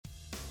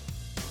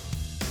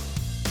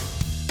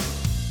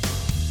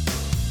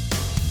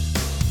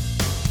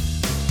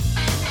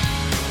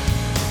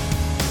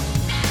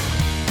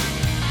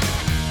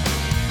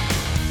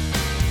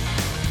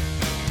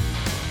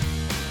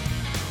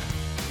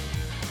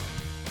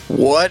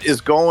What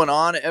is going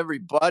on,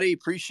 everybody?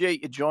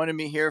 Appreciate you joining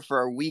me here for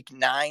our Week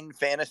 9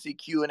 Fantasy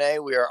Q&A.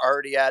 We are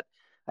already at,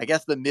 I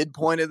guess, the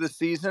midpoint of the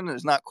season.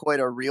 There's not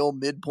quite a real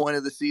midpoint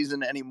of the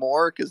season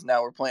anymore because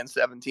now we're playing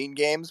 17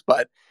 games,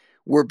 but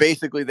we're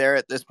basically there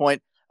at this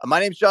point. My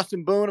name's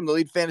Justin Boone. I'm the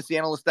lead fantasy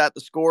analyst at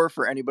The Score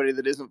for anybody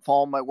that isn't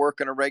following my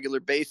work on a regular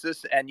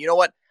basis. And you know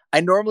what?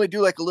 I normally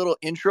do like a little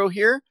intro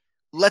here.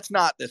 Let's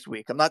not this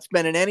week. I'm not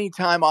spending any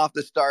time off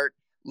the start.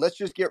 Let's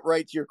just get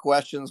right to your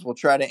questions. We'll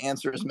try to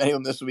answer as many of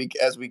them this week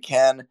as we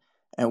can.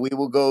 And we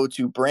will go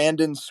to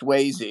Brandon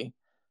Swayze.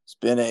 It's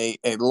been a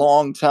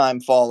long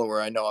time follower.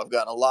 I know I've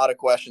gotten a lot of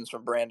questions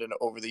from Brandon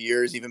over the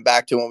years, even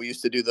back to when we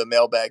used to do the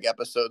mailbag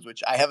episodes,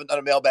 which I haven't done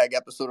a mailbag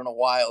episode in a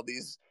while.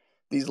 These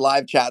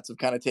live chats have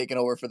kind of taken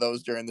over for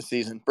those during the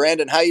season.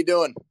 Brandon, how you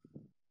doing?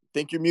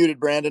 Think you're muted,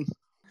 Brandon.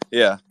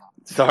 Yeah.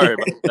 Sorry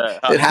about that.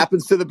 It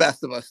happens to the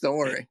best of us. Don't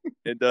worry.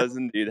 It does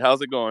indeed.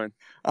 How's it going?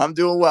 I'm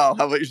doing well.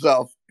 How about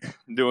yourself?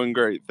 Doing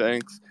great.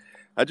 Thanks.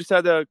 I just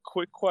had a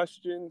quick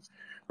question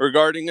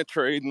regarding a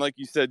trade. And like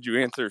you said, you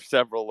answered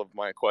several of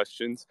my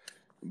questions.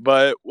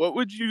 But what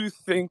would you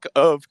think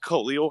of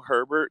Khalil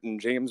Herbert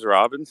and James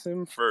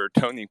Robinson for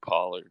Tony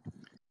Pollard?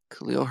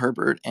 Khalil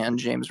Herbert and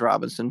James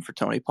Robinson for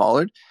Tony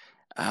Pollard.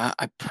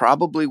 I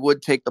probably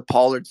would take the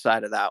Pollard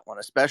side of that one,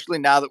 especially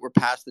now that we're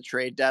past the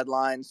trade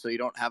deadline. So you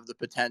don't have the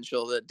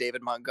potential that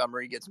David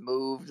Montgomery gets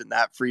moved and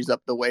that frees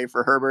up the way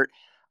for Herbert.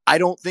 I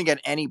don't think at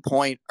any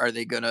point are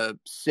they going to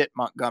sit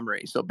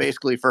Montgomery. So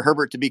basically for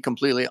Herbert to be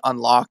completely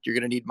unlocked, you're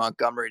going to need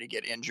Montgomery to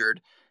get injured.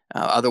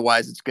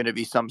 Otherwise, it's going to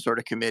be some sort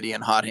of committee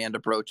and hot hand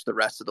approach the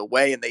rest of the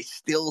way. And they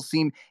still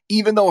seem,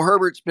 even though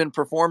Herbert's been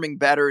performing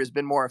better, has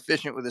been more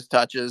efficient with his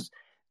touches,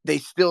 they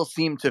still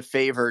seem to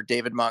favor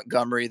David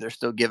Montgomery. They're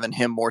still giving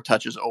him more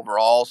touches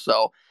overall.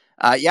 So,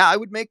 I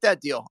would make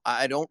that deal.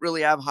 I don't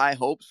really have high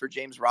hopes for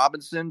James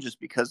Robinson just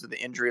because of the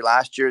injury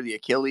last year, the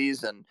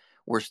Achilles, and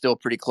we're still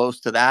pretty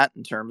close to that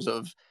in terms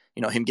of,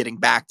 him getting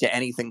back to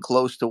anything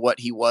close to what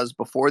he was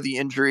before the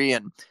injury.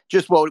 And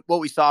just what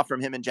we saw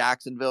from him in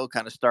Jacksonville,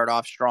 kind of start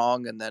off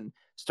strong and then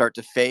start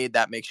to fade.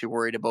 That makes you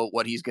worried about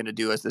what he's going to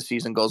do as the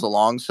season goes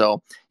along.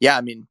 So, you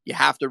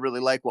have to really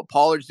like what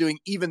Pollard's doing,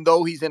 even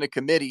though he's in a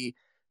committee.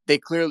 They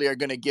clearly are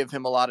going to give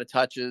him a lot of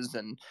touches,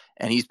 and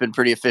he's been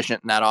pretty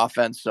efficient in that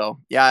offense. So,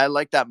 I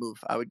like that move.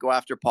 I would go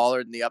after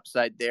Pollard and the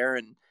upside there,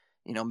 and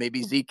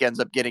maybe Zeke ends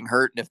up getting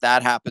hurt, and if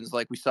that happens,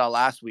 like we saw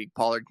last week,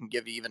 Pollard can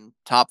give even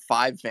top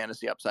 5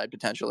 fantasy upside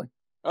potentially.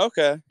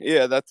 Okay,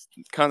 yeah, that's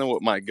kind of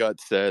what my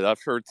gut said.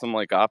 I've heard some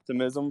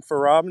optimism for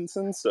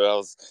Robinson, so I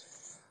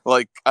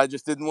was I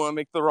just didn't want to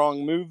make the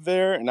wrong move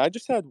there. And I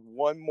just had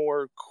one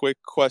more quick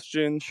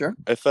question. Sure.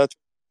 If that's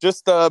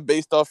just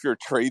based off your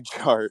trade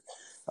chart.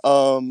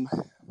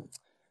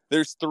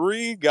 There's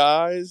 3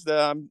 guys that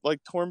I'm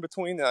torn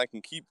between, and I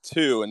can keep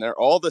 2, and they're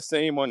all the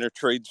same on your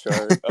trade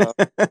chart.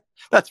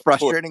 That's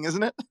frustrating,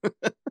 isn't it?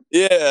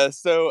 Yeah.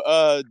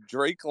 So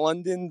Drake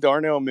London,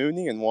 Darnell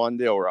Mooney, and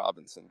Wan'Dale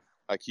Robinson.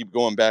 I keep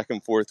going back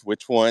and forth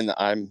which one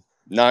I'm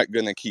not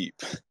gonna keep.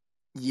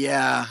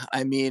 Yeah,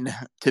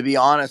 to be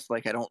honest, I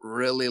don't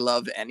really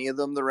love any of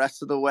them the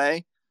rest of the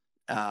way.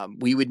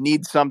 We would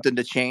need something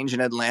to change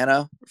in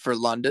Atlanta for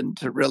London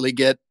to really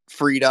get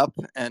freed up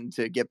and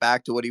to get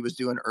back to what he was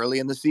doing early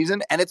in the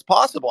season. And it's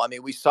possible.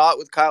 We saw it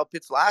with Kyle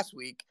Pitts last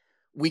week.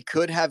 We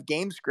could have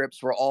game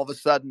scripts where all of a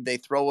sudden they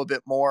throw a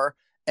bit more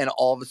and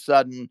all of a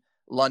sudden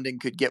London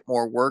could get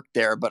more work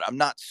there. But I'm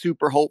not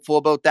super hopeful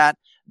about that.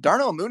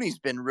 Darnell Mooney's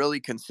been really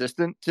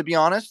consistent, to be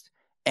honest.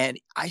 And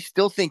I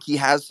still think he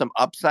has some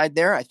upside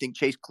there. I think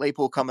Chase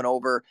Claypool coming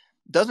over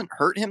doesn't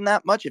hurt him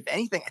that much. If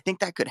anything, I think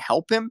that could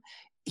help him.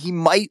 He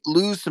might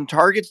lose some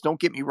targets, don't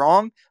get me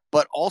wrong,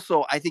 but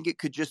also I think it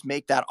could just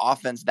make that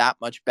offense that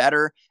much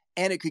better,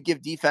 and it could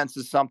give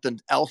defenses something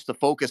else to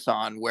focus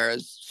on,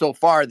 whereas so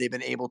far they've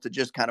been able to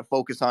just kind of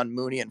focus on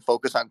Mooney and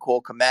focus on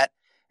Cole Kmet,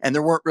 and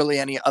there weren't really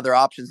any other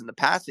options in the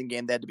passing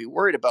game they had to be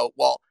worried about.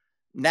 Well,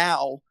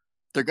 now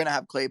they're going to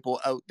have Claypool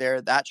out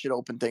there. That should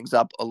open things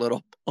up a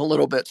little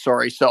bit.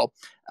 Sorry. So,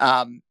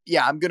 I'm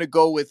going to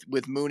go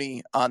with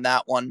Mooney on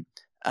that one.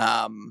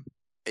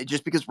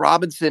 Just because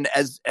Robinson,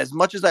 as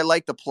much as I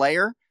like the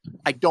player,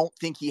 I don't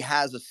think he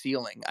has a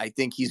ceiling. I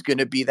think he's going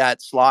to be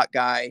that slot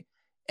guy,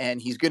 and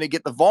he's going to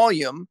get the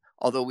volume,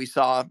 although we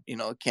saw,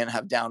 can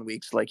have down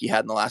weeks like he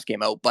had in the last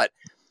game out. But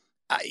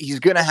he's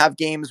going to have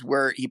games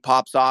where he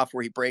pops off,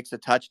 where he breaks a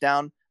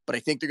touchdown. But I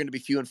think they're going to be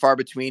few and far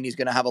between. He's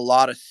going to have a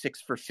lot of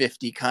 6 for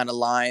 50 kind of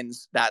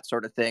lines, that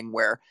sort of thing,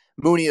 where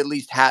Mooney at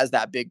least has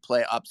that big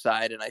play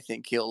upside, and I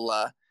think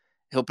he'll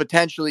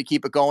potentially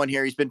keep it going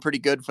here. He's been pretty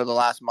good for the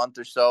last month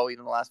or so,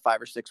 even the last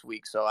 5 or 6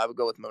 weeks. So I would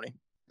go with Mooney.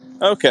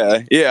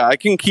 Okay. Yeah, I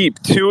can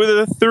keep 2 of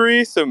the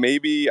 3, so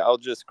maybe I'll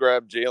just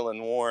grab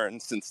Jaylen Warren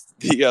since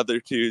the other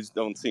 2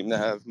 don't seem to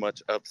have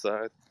much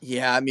upside.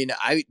 Yeah,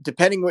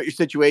 depending what your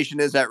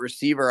situation is at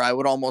receiver, I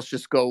would almost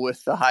just go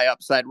with the high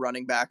upside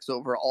running backs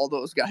over all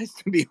those guys,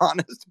 to be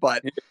honest.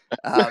 But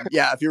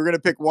if you were going to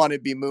pick one,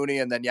 it'd be Mooney.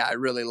 And then, I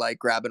really like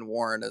grabbing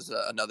Warren as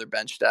another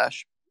bench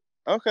stash.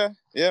 Okay.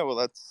 Yeah, well,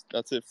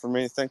 that's it for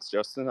me. Thanks,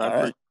 Justin. All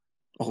right.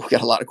 Oh, we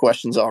got a lot of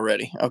questions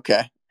already.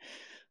 Okay,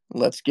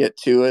 let's get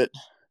to it.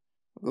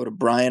 We'll go to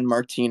Brian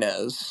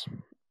Martinez.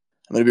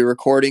 I'm going to be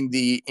recording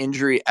the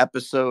injury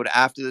episode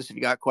after this. If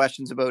you got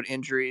questions about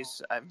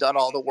injuries, I've done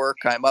all the work.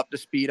 I'm up to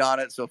speed on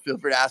it, so feel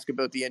free to ask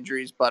about the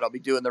injuries, but I'll be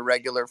doing the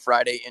regular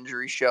Friday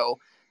injury show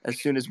as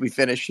soon as we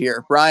finish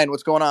here. Brian,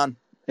 what's going on?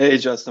 Hey,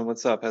 Justin,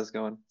 what's up? How's it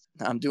going?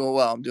 I'm doing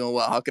well.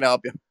 How can I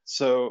help you?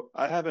 So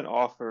I have an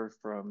offer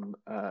from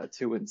a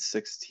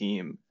 2-6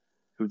 team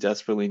who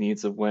desperately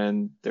needs a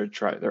win.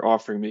 They're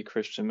offering me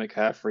Christian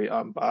McCaffrey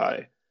on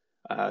bye,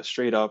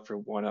 straight up for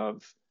one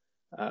of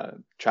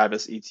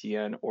Travis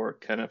Etienne or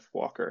Kenneth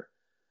Walker.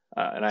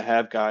 And I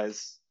have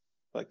guys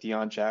like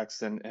Deion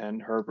Jackson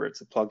and Herbert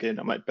to plug in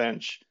on my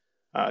bench.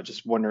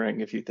 Just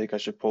wondering if you think I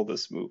should pull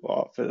this move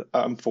off.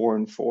 I'm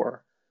 4-4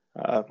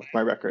 with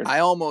my record. I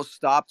almost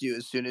stopped you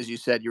as soon as you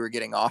said you were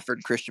getting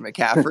offered Christian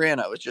McCaffrey, and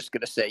I was just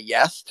going to say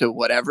yes to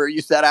whatever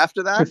you said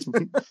after that.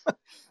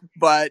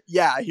 But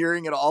yeah,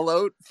 hearing it all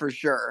out for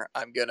sure,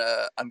 I'm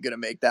gonna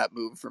make that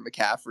move for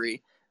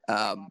McCaffrey.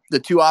 The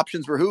two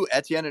options were who?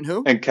 Etienne and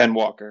who? And Ken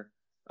Walker,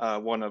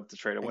 one of the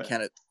trade away.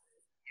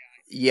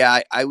 Yeah,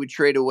 I would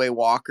trade away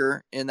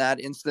Walker in that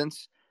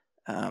instance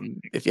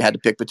if you had to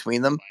pick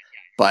between them.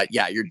 But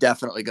yeah, you're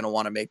definitely going to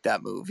want to make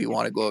that move. You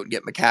want to go out and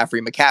get McCaffrey.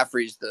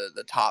 McCaffrey's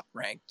the top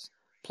ranked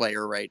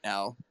player right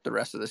now the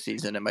rest of the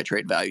season in my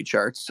trade value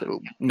charts. So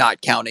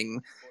not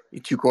counting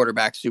two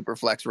quarterback super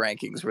flex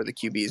rankings where the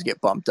QBs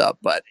get bumped up.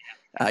 But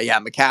yeah,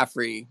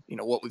 McCaffrey,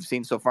 what we've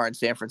seen so far in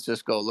San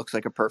Francisco looks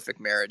like a perfect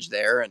marriage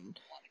there. And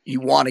you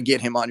want to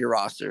get him on your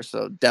roster.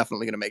 So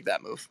definitely going to make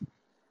that move.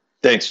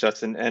 Thanks,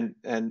 Justin.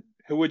 And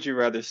who would you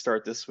rather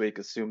start this week,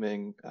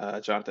 assuming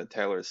Jonathan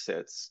Taylor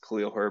sits,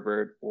 Khalil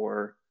Herbert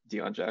or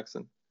Deion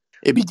Jackson?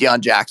 It'd be Deion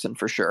Jackson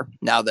for sure.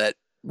 Now that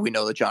we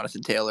know that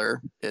Jonathan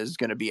Taylor is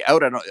going to be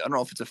out, I don't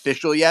know if it's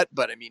official yet,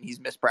 but I mean, he's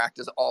missed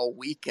practice all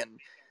week. And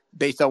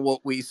based on what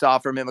we saw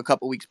from him a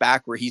couple weeks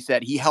back, where he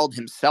said he held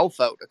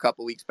himself out a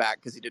couple weeks back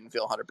because he didn't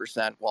feel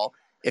 100%. Well,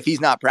 if he's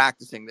not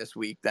practicing this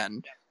week,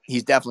 then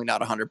he's definitely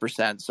not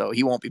 100%. So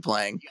he won't be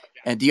playing.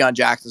 And Deion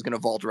Jackson is going to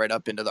vault right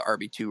up into the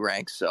RB2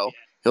 ranks. So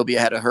he'll be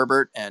ahead of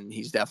Herbert, and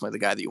he's definitely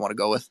the guy that you want to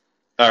go with.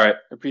 All right.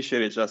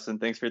 Appreciate it, Justin.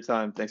 Thanks for your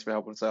time. Thanks for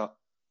helping us out.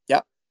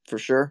 Yep, for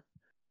sure.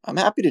 I'm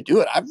happy to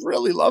do it. I've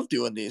really loved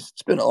doing these.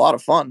 It's been a lot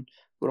of fun.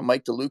 Go to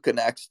Mike DeLuca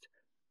next.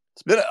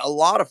 It's been a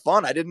lot of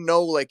fun. I didn't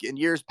know, like in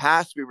years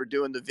past, we were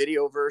doing the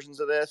video versions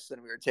of this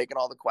and we were taking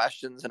all the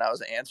questions and I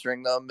was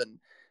answering them.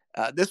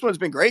 And this one's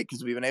been great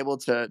because we've been able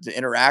to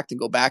interact and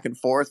go back and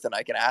forth. And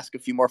I can ask a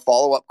few more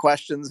follow-up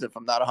questions if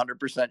I'm not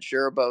 100%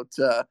 sure about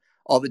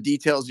all the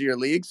details of your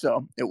league.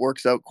 So it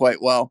works out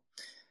quite well.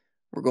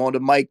 We're going to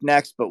Mike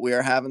next, but we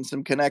are having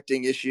some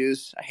connecting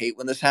issues. I hate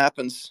when this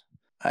happens.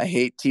 I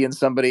hate teeing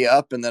somebody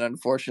up, and then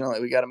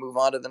unfortunately we got to move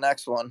on to the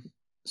next one.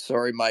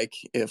 Sorry, Mike.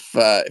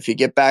 If you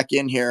get back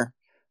in here,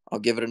 I'll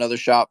give it another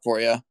shot for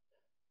you.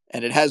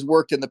 And it has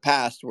worked in the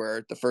past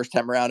where the first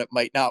time around it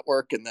might not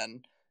work, and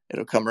then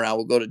it'll come around.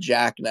 We'll go to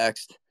Jack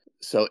next.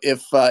 So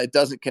if it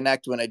doesn't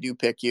connect when I do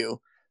pick you,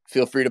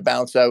 feel free to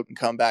bounce out and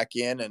come back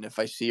in. And if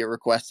I see you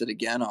requested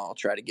again, I'll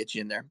try to get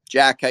you in there.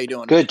 Jack, how you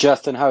doing? Good,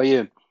 Justin. How are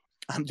you?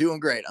 I'm doing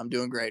great.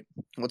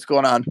 What's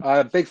going on? I'm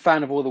a big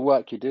fan of all the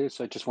work you do,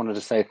 so I just wanted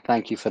to say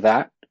thank you for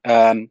that.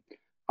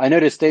 I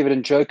noticed David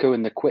Njoku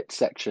in the quit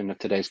section of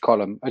today's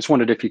column. I just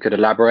wondered if you could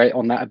elaborate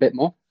on that a bit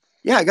more.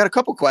 Yeah, I got a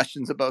couple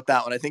questions about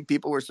that one. I think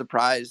people were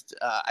surprised.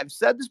 I've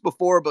said this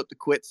before about the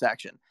quit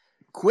section.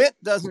 Quit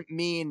doesn't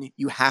mean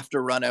you have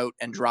to run out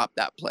and drop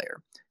that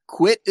player.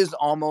 Quit is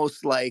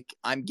almost like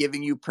I'm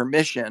giving you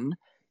permission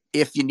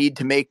if you need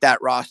to make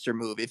that roster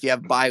move, if you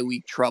have bye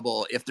week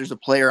trouble, if there's a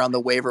player on the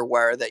waiver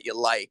wire that you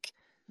like,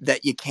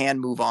 that you can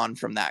move on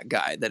from that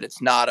guy, that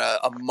it's not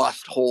a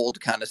must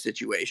hold kind of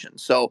situation.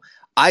 So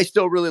I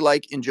still really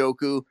like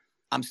Njoku.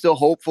 I'm still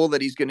hopeful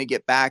that he's going to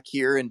get back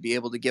here and be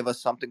able to give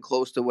us something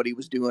close to what he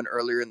was doing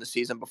earlier in the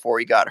season before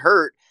he got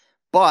hurt.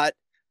 But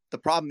the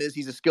problem is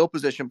he's a skill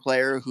position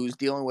player who's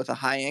dealing with a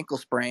high ankle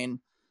sprain,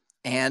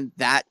 and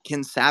that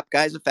can sap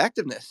guys'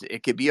 effectiveness.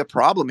 It could be a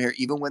problem here.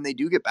 Even when they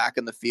do get back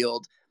in the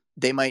field,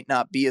 they might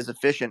not be as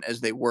efficient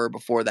as they were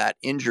before that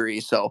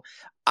injury. So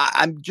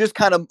I'm just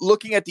kind of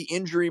looking at the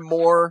injury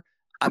more.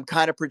 I'm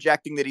kind of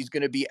projecting that he's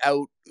going to be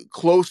out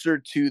closer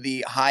to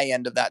the high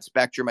end of that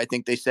spectrum. I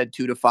think they said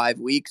 2 to 5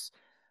 weeks.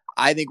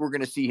 I think we're going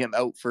to see him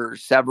out for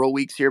several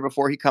weeks here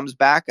before he comes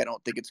back. I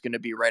don't think it's going to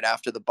be right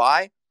after the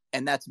bye.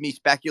 And that's me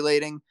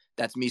speculating.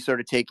 That's me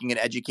sort of taking an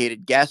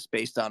educated guess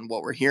based on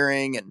what we're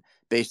hearing and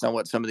based on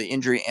what some of the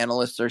injury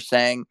analysts are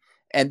saying.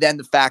 And then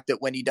the fact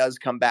that when he does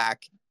come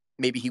back,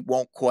 maybe he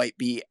won't quite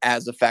be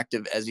as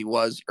effective as he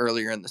was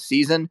earlier in the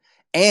season.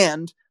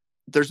 And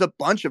there's a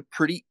bunch of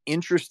pretty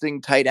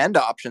interesting tight end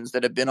options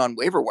that have been on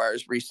waiver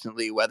wires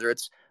recently, whether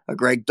it's a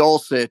Greg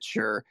Dulcich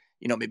or,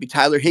 maybe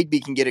Tyler Higbee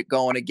can get it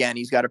going again.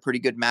 He's got a pretty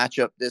good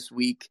matchup this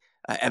week.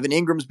 Evan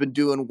Ingram's been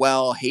doing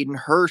well. Hayden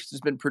Hurst has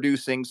been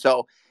producing.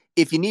 So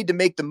if you need to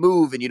make the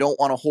move and you don't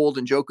want to hold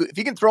Njoku, if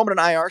you can throw him in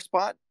an IR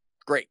spot,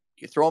 great.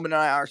 You throw him in an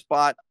IR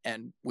spot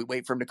and we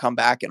wait for him to come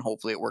back and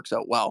hopefully it works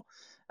out well.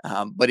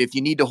 But if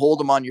you need to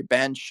hold him on your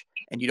bench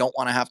and you don't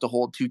want to have to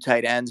hold two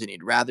tight ends and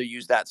you'd rather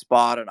use that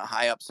spot on a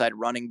high upside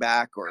running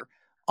back or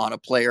on a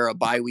player, a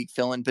bye week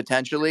fill-in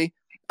potentially,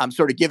 I'm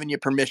sort of giving you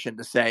permission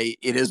to say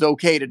it is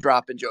okay to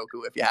drop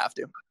Njoku if you have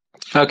to.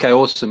 Okay,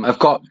 awesome. I've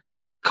got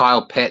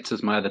Kyle Pitts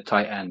as my other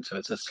tight end, so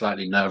it's a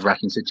slightly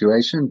nerve-wracking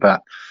situation,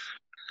 but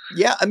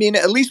yeah, I mean,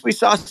 at least we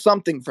saw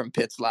something from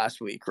Pitts last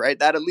week, right?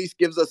 That at least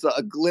gives us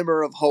a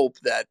glimmer of hope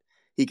that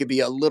he could be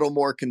a little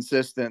more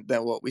consistent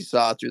than what we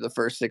saw through the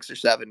first 6 or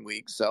 7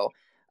 weeks. So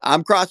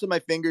I'm crossing my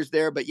fingers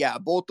there. But yeah,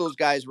 both those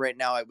guys right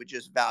now I would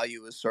just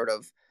value as sort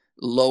of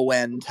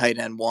low-end tight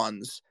end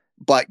ones.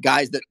 But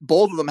guys that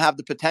both of them have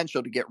the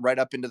potential to get right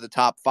up into the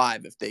top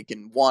 5 if they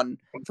can, 1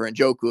 for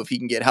Njoku if he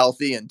can get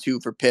healthy, and 2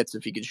 for Pitts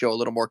if he can show a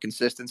little more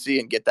consistency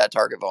and get that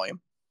target volume.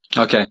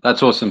 Okay,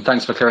 that's awesome.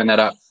 Thanks for clearing that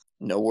up.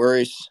 No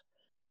worries.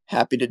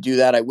 Happy to do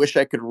that. I wish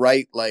I could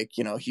write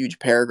huge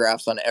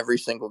paragraphs on every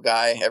single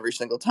guy, every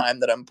single time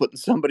that I'm putting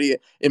somebody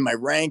in my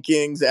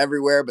rankings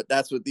everywhere, but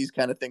that's what these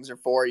kind of things are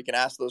for. You can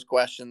ask those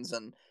questions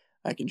and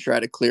I can try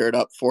to clear it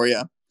up for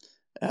you.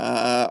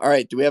 All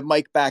right. Do we have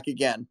Mike back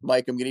again?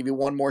 Mike, I'm going to give you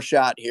one more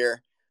shot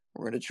here.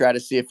 We're going to try to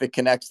see if it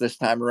connects this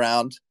time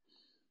around.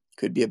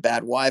 Could be a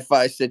bad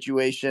Wi-Fi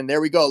situation.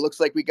 There we go.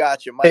 Looks like we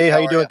got you. Mike, hey, how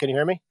you doing? Can you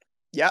hear me?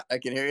 Yeah, I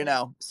can hear you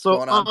now. So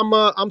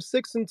I'm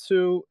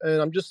 6-2, and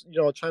I'm just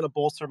trying to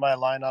bolster my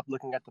lineup,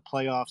 looking at the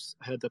playoffs,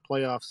 ahead of the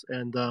playoffs,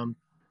 and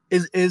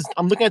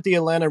I'm looking at the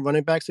Atlanta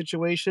running back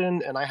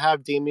situation, and I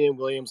have Damian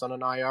Williams on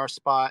an IR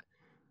spot.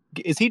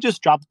 Is he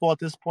just droppable at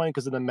this point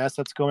because of the mess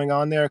that's going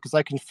on there? Because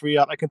I can free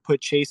up, I can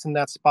put Chase in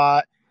that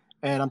spot,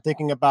 and I'm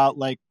thinking about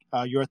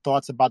your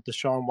thoughts about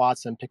Deshaun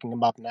Watson picking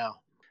him up now.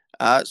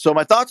 So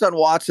my thoughts on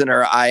Watson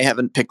are I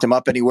haven't picked him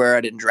up anywhere.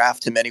 I didn't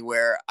draft him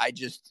anywhere.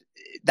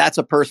 That's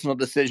a personal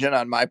decision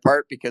on my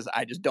part because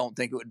I just don't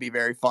think it would be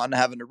very fun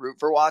having to root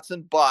for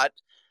Watson. But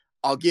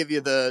I'll give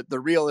you the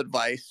real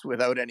advice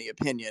without any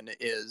opinion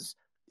is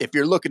if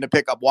you're looking to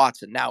pick up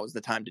Watson, now is the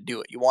time to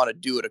do it. You want to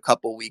do it a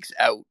couple weeks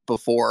out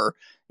before,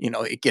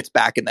 it gets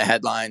back in the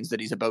headlines that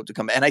he's about to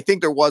come. And I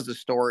think there was a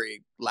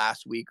story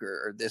last week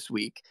or this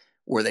week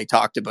where they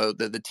talked about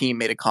the team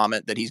made a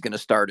comment that he's going to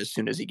start as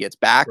soon as he gets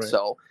back. Right.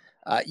 So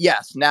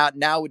yes,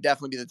 now would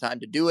definitely be the time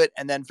to do it.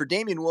 And then for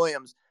Damian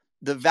Williams,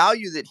 the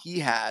value that he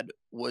had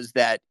was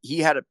that he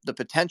had the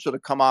potential to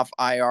come off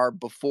IR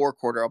before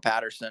Cordero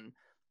Patterson,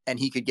 and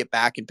he could get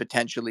back and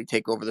potentially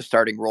take over the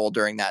starting role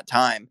during that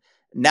time.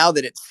 Now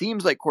that it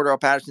seems like Cordero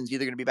Patterson's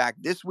either going to be back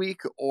this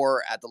week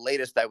or at the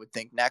latest, I would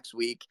think next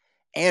week.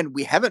 And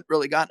we haven't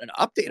really gotten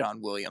an update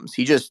on Williams.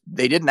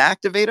 They didn't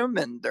activate him,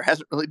 and there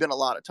hasn't really been a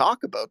lot of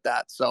talk about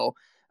that. So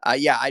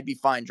I'd be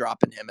fine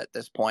dropping him at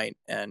this point.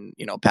 And,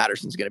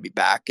 Patterson's going to be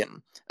back,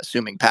 and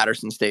assuming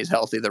Patterson stays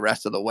healthy the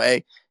rest of the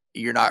way,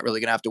 you're not really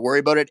going to have to worry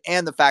about it.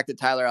 And the fact that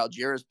Tyler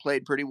Algier has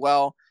played pretty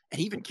well, and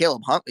even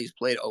Caleb Huntley's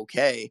played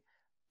okay,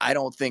 I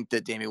don't think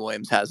that Damian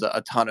Williams has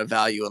a ton of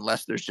value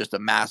unless there's just a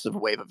massive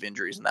wave of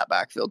injuries in that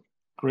backfield.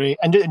 Great.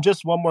 And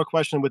just one more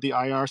question with the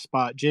IR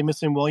spot.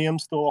 Jameson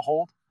Williams still a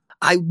hold?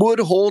 I would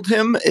hold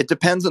him. It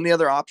depends on the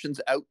other options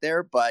out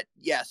there, but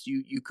yes,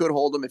 you could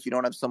hold him if you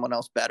don't have someone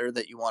else better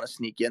that you want to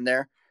sneak in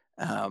there.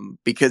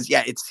 Because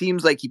it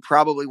seems like he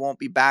probably won't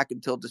be back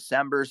until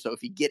December. So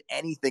if you get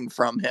anything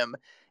from him,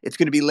 it's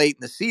going to be late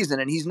in the season,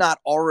 and he's not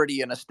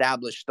already an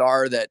established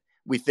star that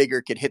we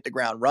figure could hit the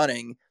ground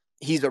running.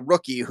 He's a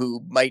rookie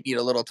who might need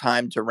a little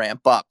time to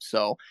ramp up.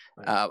 So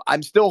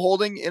I'm still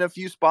holding in a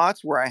few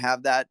spots where I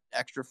have that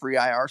extra free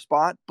IR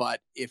spot.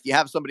 But if you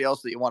have somebody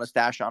else that you want to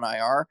stash on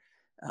IR,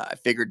 I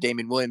figured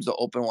Damian Williams will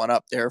open one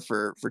up there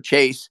for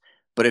Chase.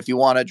 But if you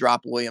want to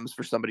drop Williams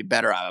for somebody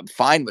better, I'm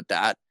fine with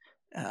that.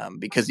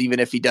 Because even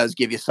if he does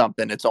give you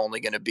something, it's only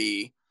going to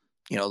be,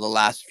 the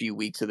last few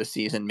weeks of the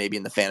season, maybe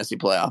in the fantasy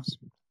playoffs.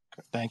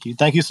 Thank you.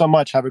 Thank you so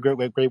much. Have a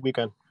great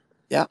weekend.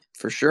 Yeah,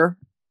 for sure.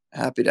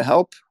 Happy to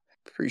help.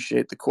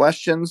 Appreciate the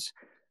questions.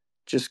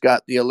 Just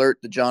got the alert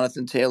that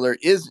Jonathan Taylor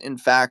is, in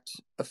fact,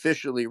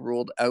 officially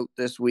ruled out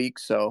this week.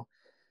 So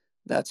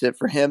that's it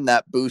for him.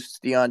 That boosts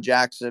Deion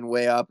Jackson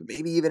way up,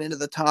 maybe even into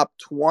the top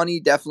 20,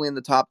 definitely in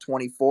the top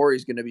 24.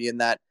 He's going to be in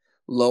that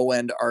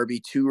low-end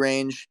RB2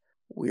 range.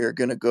 We are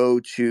going to go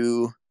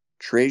to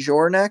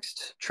Trejor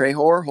next.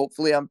 Trejor,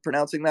 hopefully I'm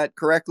pronouncing that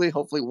correctly.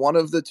 Hopefully one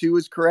of the two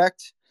is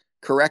correct.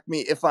 Correct me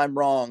if I'm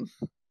wrong.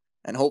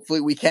 And hopefully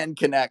we can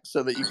connect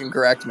so that you can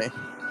correct me.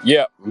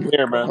 Yeah, I'm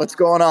here, man. What's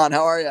going on?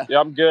 How are you? Yeah,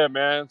 I'm good,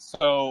 man.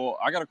 So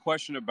I got a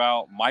question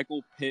about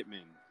Michael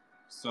Pittman.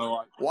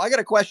 I got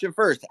a question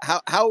first.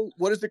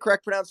 What is the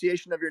correct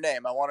pronunciation of your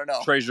name? I want to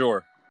know.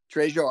 Trejor.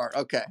 Trejor.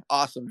 Okay.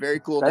 Awesome. Very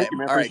cool Thank name. You,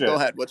 man. All right, go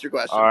ahead. What's your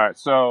question? All right.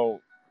 So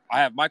I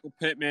have Michael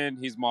Pittman.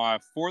 He's my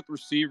 4th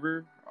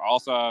receiver. I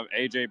also have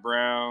A.J.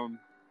 Brown,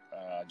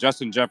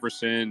 Justin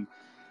Jefferson,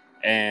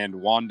 and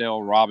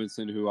Wan'Dale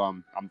Robinson, who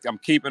I'm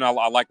keeping. I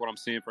like what I'm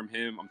seeing from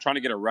him. I'm trying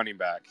to get a running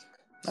back.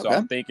 So okay.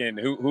 I'm thinking,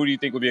 who do you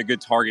think would be a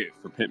good target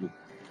for Pittman?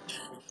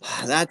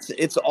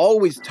 It's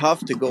always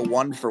tough to go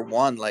 1 for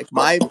 1. Like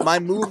my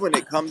move when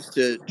it comes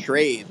to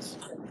trades,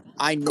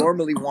 I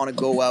normally want to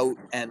go out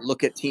and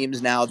look at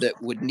teams now that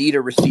would need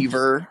a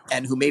receiver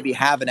and who maybe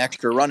have an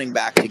extra running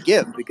back to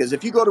give. Because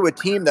if you go to a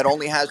team that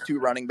only has 2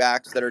 running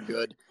backs that are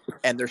good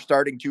and they're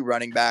starting 2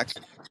 running backs,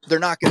 they're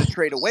not going to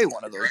trade away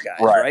one of those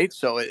guys, right?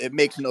 So it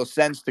makes no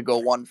sense to go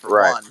 1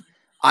 for 1.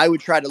 I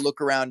would try to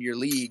look around your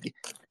league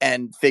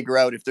and figure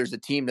out if there's a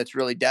team that's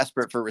really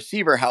desperate for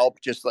receiver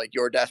help, just like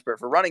you're desperate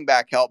for running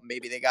back help.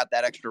 Maybe they got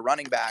that extra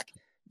running back.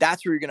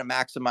 That's where you're going to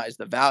maximize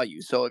the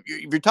value. So if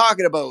you're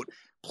talking about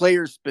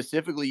players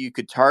specifically you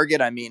could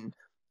target, I mean,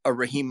 a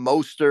Raheem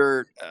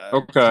Mostert,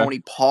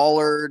 Tony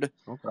Pollard,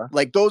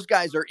 like those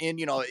guys are in,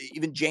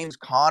 even James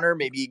Conner,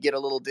 maybe you get a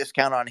little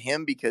discount on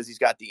him because he's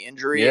got the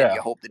injury and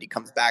you hope that he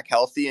comes back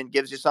healthy and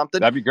gives you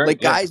something. That'd be great.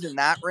 Like guys in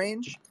that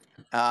range,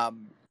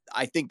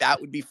 I think that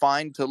would be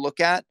fine to look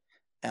at.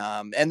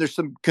 And there's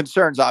some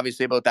concerns,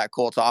 obviously, about that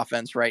Colts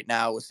offense right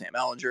now with Sam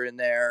Ehlinger in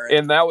there.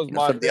 And that was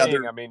my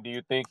thing. I mean, do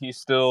you think he's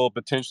still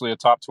potentially a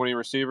top 20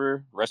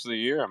 receiver rest of the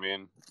year? I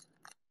mean,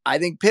 I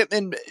think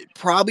Pittman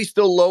probably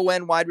still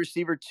low-end wide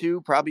receiver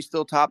 2, probably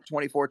still top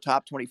 24,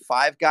 top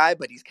 25 guy,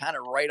 but he's kind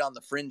of right on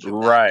the fringe of that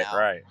now.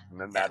 Right.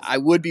 And then I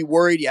would be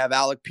worried. You have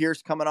Alec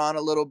Pierce coming on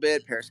a little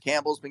bit. Paris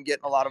Campbell's been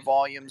getting a lot of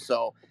volume,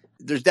 so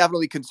there's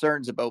definitely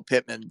concerns about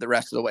Pittman the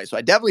rest of the way. So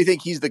I definitely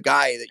think he's the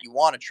guy that you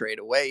want to trade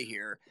away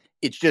here.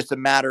 It's just a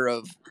matter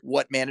of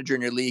what manager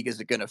in your league is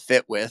it going to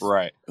fit with,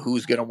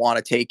 who's going to want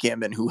to take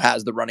him, and who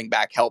has the running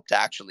back help to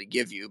actually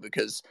give you,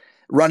 because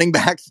running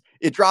backs,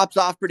 it drops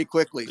off pretty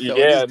quickly. So it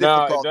is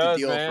difficult to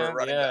deal for a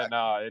running back.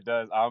 No, it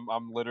does.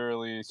 I'm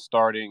literally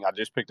starting. I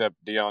just picked up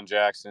Deion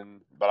Jackson,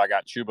 but I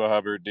got Chuba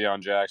Hubbard,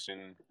 Deion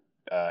Jackson,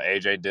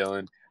 A.J.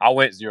 Dillon. I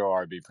went 0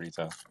 RB, pretty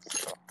tough.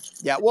 So.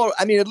 Yeah, well,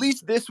 I mean, at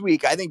least this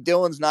week, I think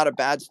Dillon's not a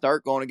bad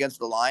start going against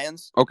the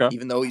Lions. Okay.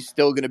 Even though he's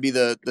still going to be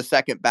the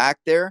second back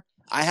there.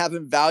 I have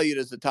him valued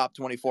as the top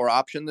 24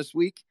 option this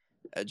week,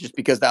 just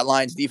because that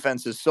Lions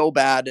defense is so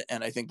bad.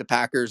 And I think the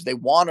Packers, they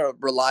want to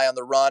rely on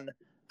the run.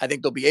 I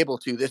think they'll be able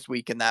to this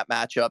week in that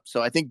matchup.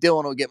 So I think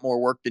Dillon will get more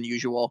work than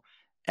usual.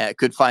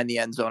 Could find the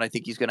end zone. I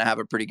think he's going to have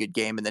a pretty good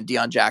game. And then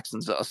Deion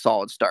Jackson's a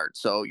solid start.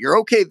 So you're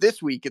okay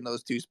this week in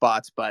those 2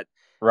 spots. But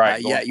we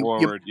got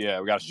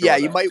to show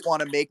you might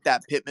want to make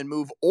that Pittman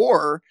move,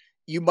 or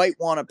you might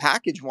want to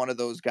package one of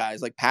those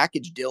guys, like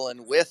package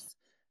Dillon with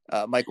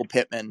Michael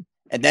Pittman.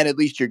 And then at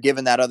least you're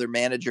giving that other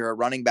manager a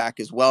running back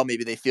as well.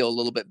 Maybe they feel a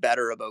little bit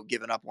better about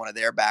giving up one of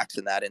their backs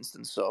in that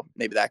instance. So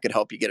maybe that could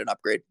help you get an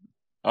upgrade.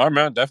 All right,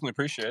 man. Definitely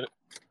appreciate it.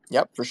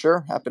 Yep, for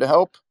sure. Happy to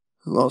help.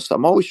 Who else?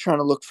 I'm always trying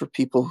to look for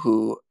people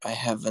who I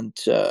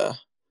haven't. Let's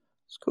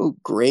go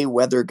Gray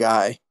Weather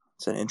Guy.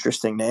 It's an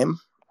interesting name.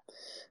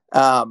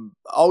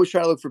 Always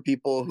trying to look for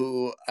people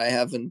who I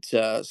haven't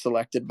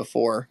selected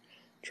before.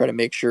 Try to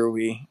make sure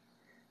we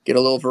get a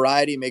little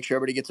variety, make sure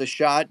everybody gets a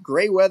shot.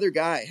 Gray Weather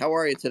Guy, how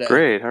are you today?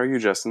 Great. How are you,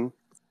 Justin?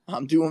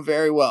 I'm doing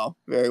very well.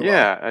 Very well.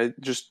 Yeah,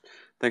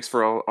 thanks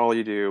for all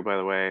you do, by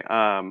the way.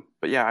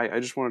 But yeah,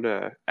 I just wanted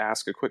to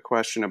ask a quick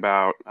question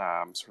about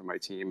sort of my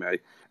team. I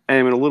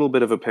am in a little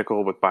bit of a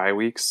pickle with bye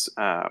weeks.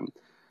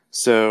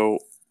 So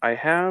I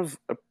have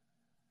a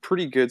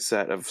pretty good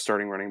set of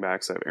starting running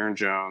backs. I have Aaron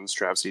Jones,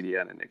 Travis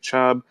Etienne, and Nick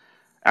Chubb.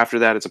 After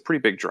that, it's a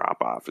pretty big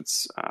drop-off.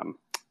 It's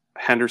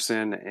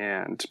Henderson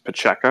and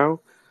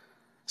Pacheco.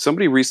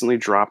 Somebody recently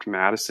dropped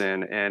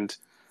Madison, and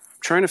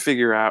I'm trying to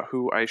figure out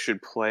who I should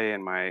play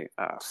in my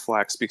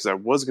flex, because I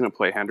was going to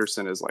play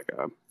Henderson as like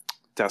a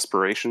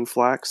desperation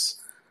flex,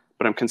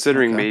 but I'm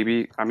considering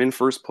maybe I'm in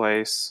first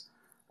place,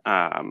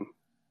 and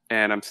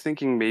I'm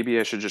thinking maybe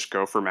I should just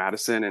go for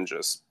Madison and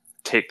just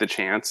take the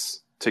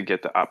chance to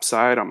get the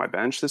upside on my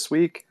bench this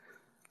week.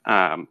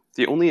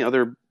 The only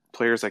other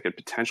players I could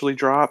potentially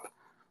drop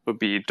would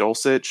be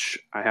Dulcich.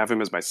 I have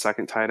him as my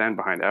second tight end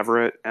behind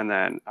Everett, and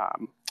then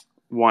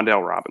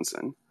Wan'Dale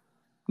Robinson.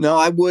 No,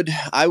 I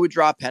would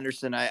drop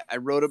Henderson. I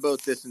wrote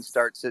about this in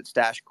Start, Sit,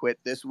 Stash, Quit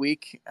this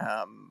week.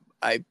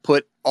 I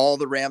put all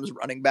the Rams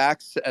running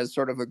backs as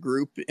sort of a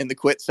group in the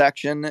quit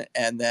section,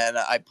 and then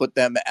I put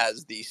them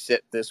as the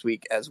sit this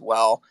week as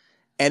well.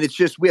 And it's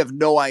just, we have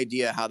no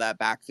idea how that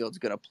backfield is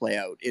going to play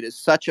out. It is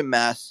such a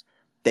mess.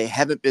 They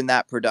haven't been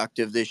that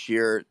productive this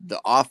year.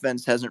 The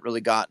offense hasn't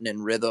really gotten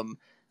in rhythm.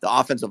 The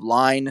offensive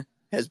line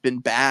has been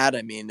bad.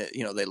 I mean,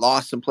 they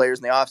lost some players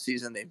in the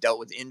offseason. They've dealt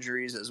with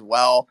injuries as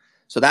well.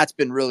 So that's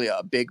been really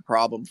a big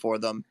problem for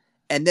them.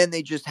 And then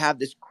they just have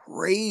this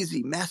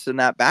crazy mess in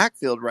that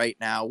backfield right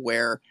now,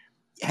 where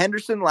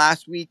Henderson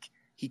last week,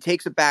 he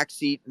takes a back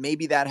seat.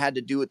 Maybe that had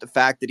to do with the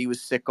fact that he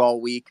was sick all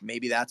week.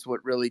 Maybe that's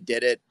what really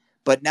did it.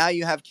 But now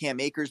you have Cam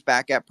Akers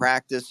back at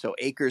practice, so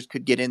Akers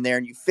could get in there,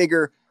 and you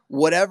figure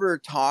whatever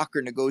talk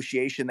or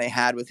negotiation they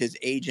had with his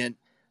agent,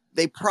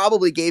 they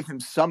probably gave him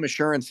some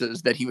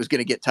assurances that he was going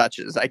to get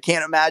touches. I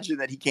can't imagine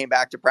that he came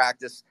back to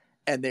practice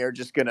and they're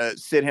just going to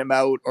sit him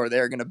out or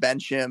they're going to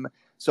bench him.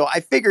 So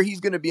I figure he's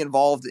going to be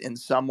involved in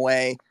some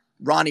way.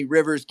 Ronnie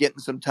Rivers getting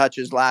some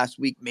touches last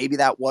week. Maybe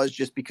that was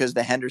just because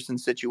the Henderson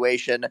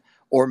situation,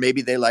 or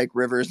maybe they like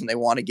Rivers and they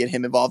want to get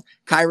him involved.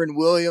 Kyron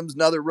Williams,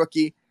 another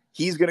rookie.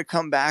 He's going to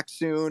come back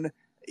soon.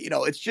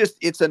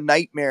 it's a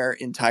nightmare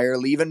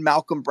entirely. Even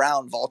Malcolm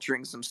Brown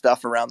vulturing some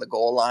stuff around the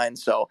goal line.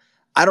 So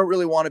I don't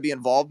really want to be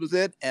involved with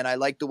it. And I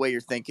like the way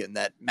you're thinking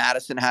that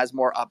Madison has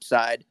more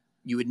upside.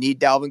 You would need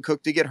Dalvin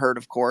Cook to get hurt,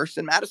 of course.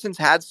 And Madison's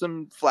had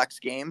some flex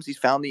games. He's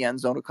found the end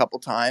zone a couple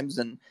times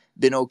and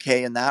been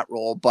okay in that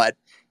role. But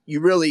you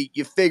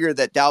figure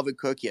that Dalvin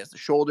Cook, he has the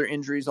shoulder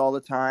injuries all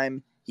the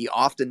time. He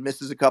often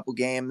misses a couple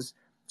games.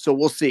 So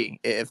we'll see.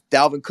 If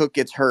Dalvin Cook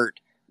gets hurt,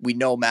 we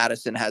know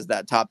Madison has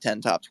that top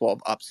 10, top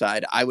 12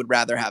 upside. I would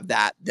rather have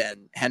that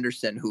than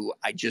Henderson, who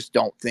I just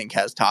don't think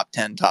has top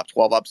 10, top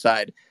 12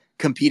 upside,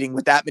 competing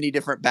with that many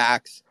different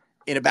backs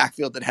in a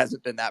backfield that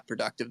hasn't been that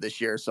productive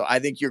this year. So I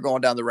think you're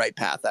going down the right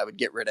path. I would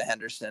get rid of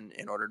Henderson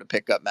in order to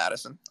pick up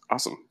Madison.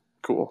 Awesome.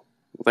 Cool.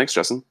 Well, thanks,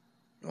 Justin.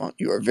 Well,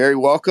 you are very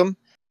welcome.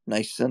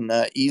 Nice and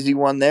easy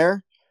one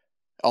there.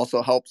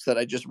 Also helps that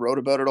I just wrote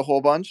about it a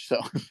whole bunch, so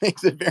it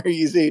makes it very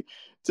easy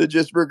to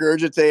just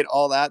regurgitate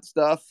all that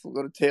stuff. We'll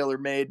go to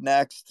TaylorMade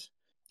next.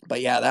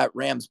 But yeah, that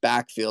Rams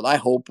backfield, I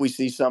hope we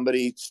see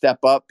somebody step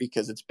up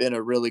because it's been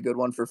a really good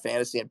one for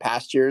fantasy in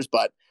past years.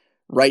 But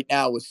right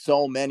now, with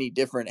so many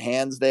different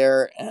hands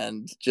there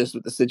and just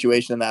with the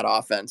situation in that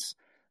offense,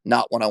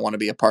 not one I want to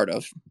be a part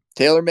of.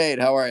 TaylorMade,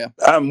 how are you?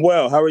 I'm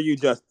well. How are you,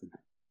 Justin?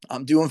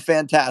 I'm doing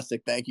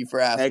fantastic. Thank you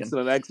for asking.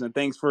 Excellent.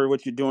 Thanks for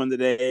what you're doing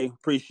today.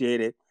 Appreciate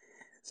it.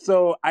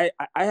 So I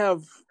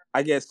have,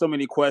 I guess, so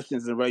many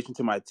questions in relation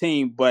to my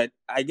team, but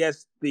I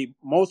guess the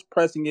most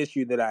pressing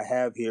issue that I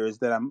have here is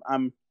that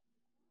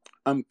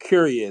I'm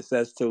curious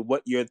as to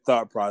what your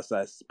thought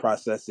process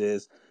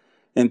is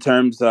in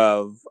terms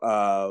of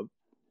the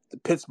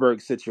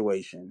Pittsburgh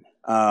situation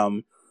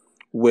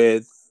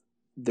with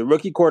the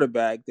rookie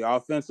quarterback, the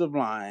offensive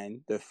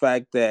line, the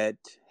fact that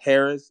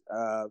Harris,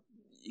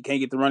 you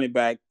can't get the running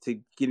back to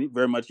get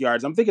very much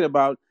yards. I'm thinking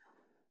about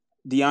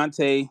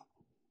Deontay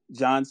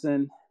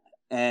Johnson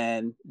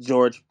and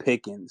George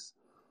Pickens.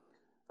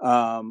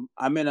 I'm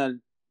in a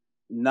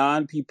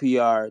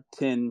non-PPR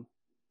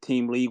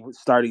 10-team league with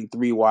starting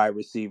 3 wide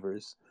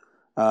receivers.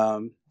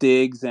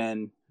 Diggs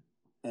and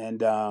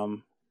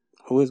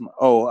who is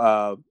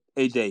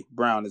AJ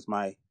Brown is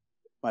my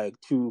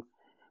 2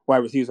 wide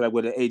receivers. I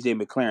with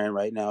AJ McLaren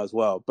right now as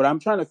well. But I'm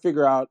trying to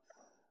figure out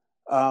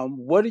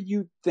what do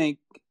you think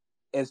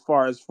as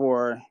far as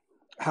for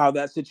how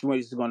that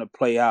situation is going to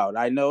play out.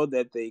 I know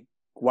that the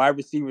wide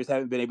receivers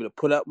haven't been able to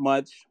put up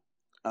much.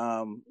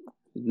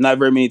 Not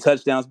very many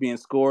touchdowns being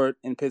scored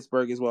in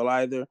Pittsburgh as well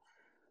either.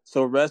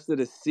 So rest of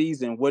the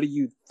season, what do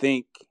you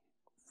think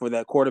for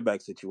that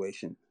quarterback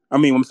situation? For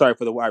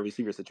the wide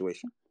receiver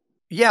situation.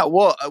 Yeah,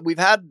 well, we've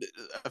had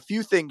a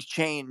few things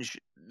change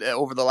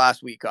over the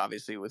last week,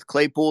 obviously. With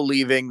Claypool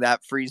leaving,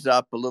 that frees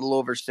up a little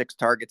over 6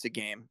 targets a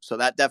game. So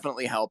that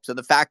definitely helps. And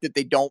the fact that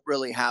they don't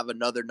really have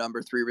another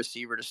number 3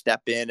 receiver to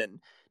step in and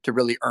to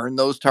really earn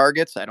those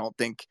targets, I don't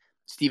think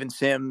Steven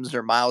Sims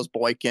or Miles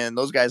Boykin,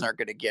 those guys aren't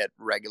going to get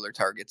regular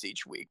targets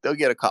each week. They'll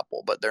get a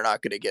couple, but they're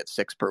not going to get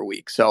 6 per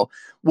week. So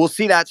we'll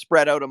see that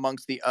spread out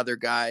amongst the other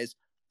guys.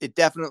 It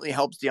definitely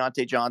helps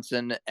Deontay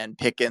Johnson and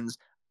Pickens.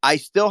 I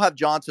still have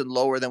Johnson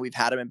lower than we've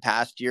had him in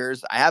past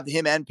years. I have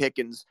him and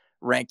Pickens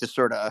ranked as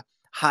sort of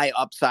high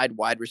upside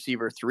wide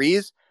receiver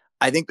 3s.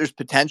 I think there's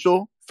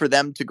potential for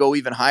them to go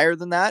even higher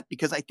than that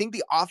because I think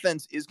the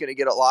offense is going to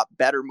get a lot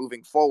better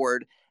moving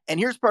forward. And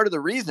here's part of the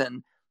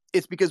reason.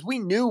 It's because we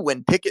knew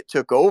when Pickett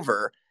took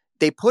over,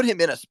 they put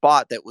him in a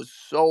spot that was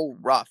so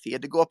rough. He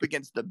had to go up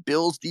against the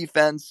Bills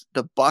defense,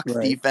 the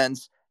Bucs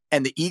defense,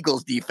 and the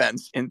Eagles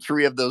defense in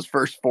 3 of those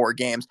first 4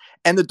 games.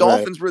 And the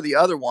Dolphins were the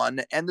other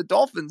one. And the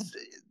Dolphins,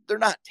 they're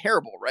not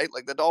terrible, right?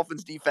 Like the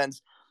Dolphins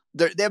defense,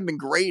 they haven't been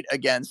great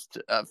against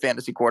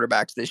fantasy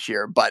quarterbacks this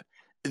year, but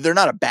they're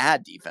not a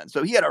bad defense.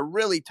 So he had a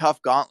really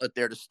tough gauntlet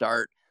there to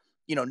start.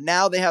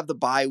 Now they have the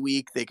bye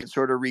week. They can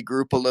sort of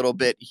regroup a little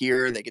bit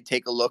here. They can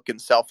take a look and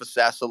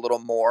self-assess a little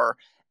more.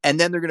 And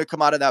then they're going to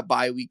come out of that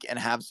bye week and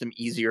have some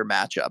easier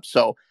matchups.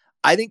 So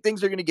I think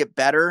things are going to get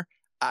better.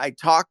 I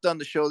talked on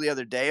the show the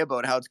other day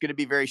about how it's going to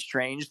be very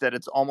strange that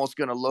it's almost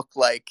going to look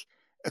like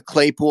a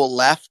Claypool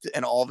left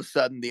and all of a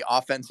sudden the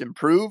offense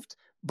improved.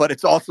 But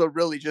it's also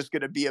really just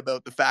going to be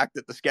about the fact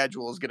that the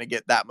schedule is going to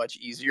get that much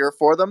easier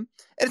for them.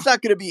 And it's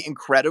not going to be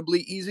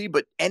incredibly easy,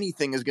 but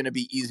anything is going to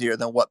be easier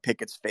than what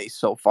Pickett's faced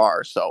so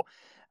far. So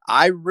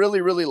I really,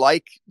 really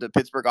like the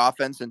Pittsburgh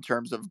offense in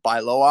terms of buy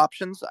low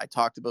options. I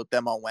talked about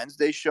them on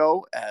Wednesday's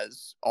show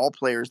as all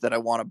players that I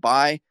want to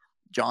buy.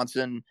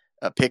 Johnson,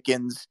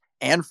 Pickens,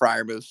 and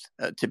Freiermuth,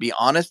 to be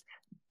honest.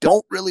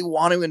 Don't really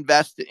want to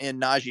invest in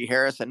Najee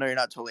Harris. I know you're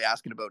not totally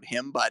asking about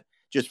him, but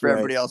just for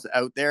everybody else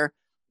out there,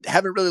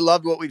 haven't really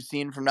loved what we've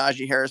seen from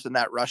Najee Harris in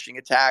that rushing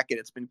attack. And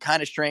it's been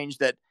kind of strange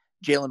that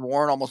Jaylen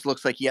Warren almost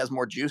looks like he has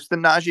more juice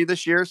than Najee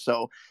this year.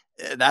 So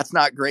that's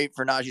not great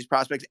for Najee's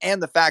prospects. And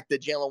the fact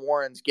that Jaylen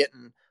Warren's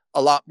getting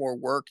a lot more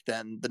work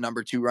than the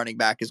number 2 running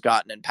back has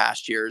gotten in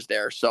past years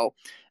there. So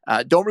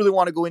don't really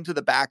want to go into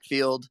the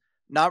backfield.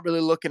 Not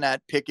really looking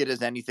at Pickett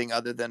as anything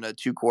other than a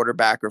 2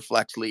 quarterback or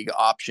flex league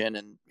option,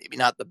 and maybe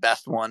not the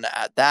best one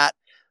at that.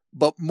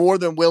 but more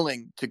than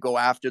willing to go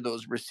after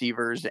those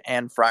receivers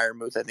and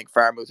Freiermuth. I think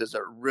Freiermuth is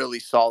a really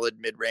solid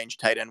mid-range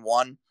tight end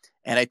one.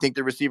 And I think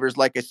the receivers,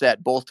 like I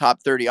said, both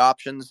top 30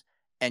 options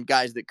and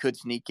guys that could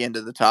sneak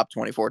into the top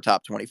 24,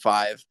 top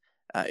 25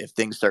 if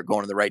things start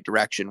going in the right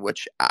direction,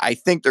 which I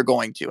think they're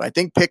going to. I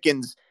think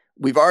Pickens,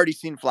 we've already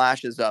seen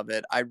flashes of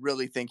it. I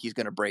really think he's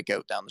going to break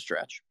out down the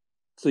stretch.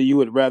 So you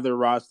would rather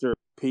roster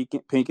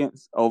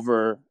Pickens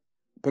over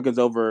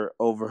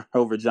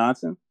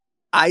Johnson?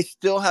 I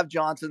still have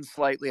Johnson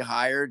slightly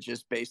higher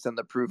just based on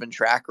the proven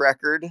track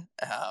record.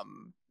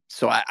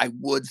 So I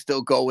would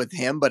still go with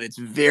him, but it's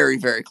very,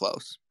 very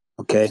close.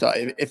 Okay. So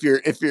if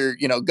you're,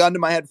 gun to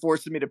my head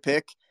forcing me to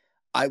pick,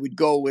 I would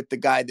go with the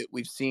guy that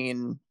we've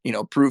seen,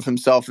 prove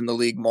himself in the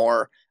league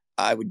more.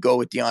 I would go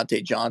with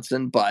Deontay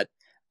Johnson, but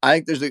I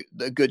think there's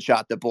a good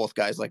shot that both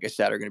guys, like I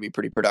said, are going to be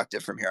pretty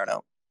productive from here on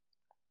out.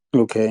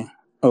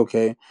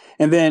 Okay.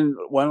 And then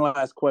one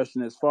last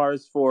question, as far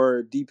as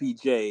for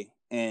DPJ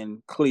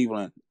and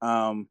Cleveland.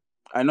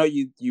 I know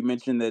you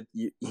mentioned that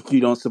you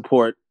don't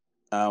support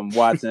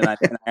Watson. I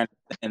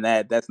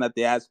understand that's not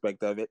the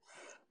aspect of it,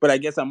 but I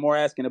guess I'm more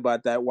asking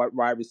about that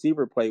wide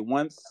receiver play.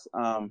 Once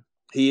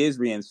he is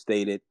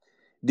reinstated,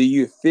 do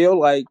you feel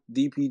like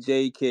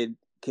DPJ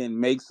can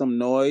make some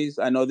noise?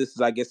 I know this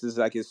is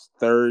like his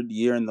third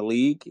year in the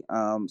league.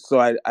 So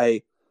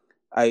I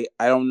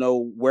don't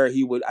know where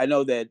he would. I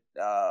know that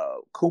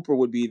Cooper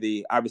would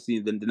be obviously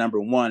the number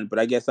one, but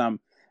I guess I'm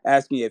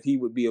asking if he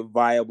would be a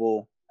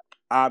viable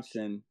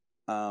option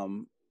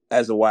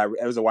as a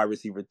wide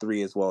receiver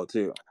 3 as well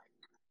too.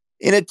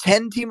 In a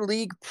 10-team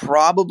league,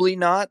 probably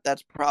not.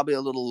 That's probably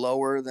a little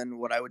lower than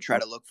what I would try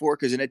to look for,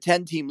 because in a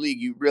 10-team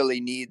league, you really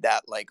need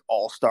that like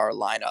all-star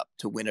lineup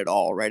to win it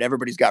all, right?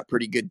 Everybody's got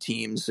pretty good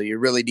teams, so you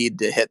really need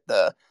to hit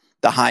the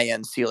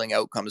high-end ceiling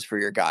outcomes for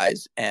your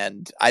guys.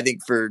 And I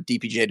think for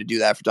DPJ to do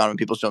that, for Donovan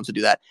Peoples-Jones to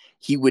do that,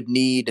 he would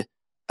need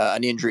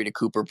an injury to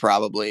Cooper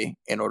probably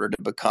in order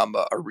to become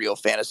a real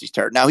fantasy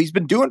starter. Now, he's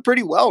been doing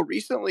pretty well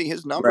recently.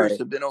 His numbers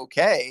have been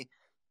okay.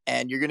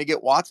 And you're going to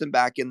get Watson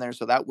back in there,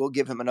 so that will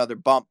give him another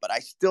bump. But I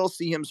still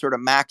see him sort of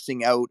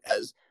maxing out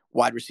as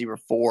wide receiver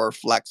 4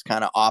 flex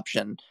kind of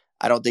option.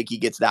 I don't think he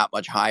gets that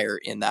much higher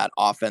in that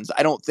offense.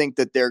 I don't think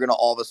that they're going to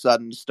all of a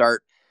sudden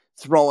start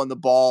throwing the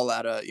ball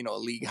at a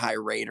league high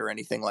rate or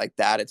anything like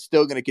that. It's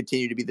still going to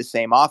continue to be the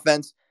same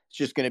offense. It's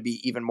just going to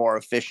be even more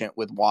efficient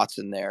with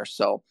Watson there.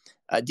 So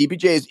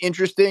DPJ is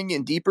interesting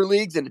in deeper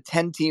leagues. In a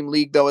 10-team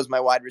league, though, as my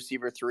wide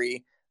receiver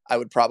 3, I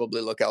would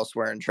probably look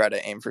elsewhere and try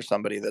to aim for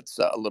somebody that's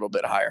a little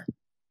bit higher.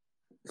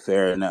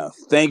 Fair enough.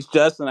 Thanks,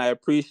 Justin. I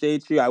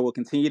appreciate you. I will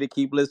continue to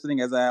keep listening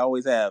as I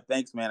always have.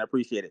 Thanks, man. I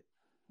appreciate it.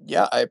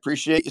 Yeah, I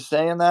appreciate you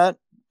saying that.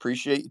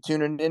 Appreciate you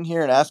tuning in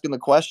here and asking the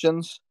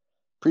questions.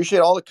 Appreciate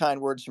all the kind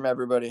words from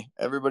everybody.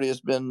 Everybody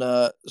has been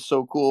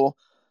so cool,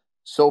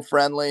 so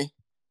friendly,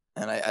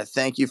 and I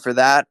thank you for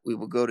that. We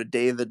will go to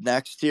David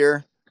next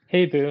here.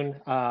 Hey, Boone.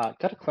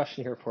 Got a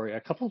question here for you.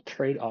 A couple of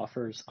trade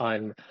offers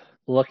I'm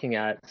looking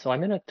at. So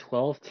I'm in a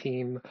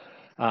 12-team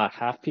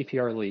half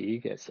PPR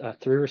league. It's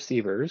 3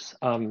 receivers.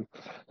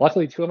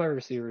 Luckily, 2 of my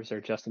receivers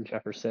are Justin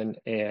Jefferson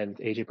and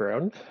AJ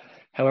Brown.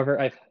 However,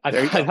 I've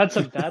had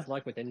some bad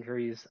luck with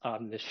injuries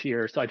this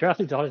year. So I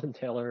drafted Jonathan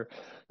Taylor,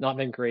 not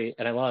been great,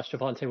 and I lost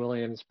Javonte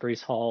Williams,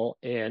 Breece Hall,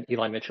 and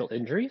Eli Mitchell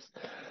injuries.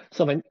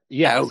 So my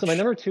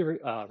number 2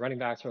 running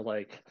backs are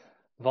like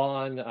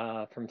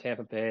Vaughn from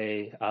Tampa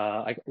Bay.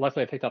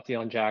 Luckily I picked up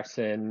Deion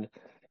Jackson,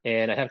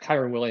 and I have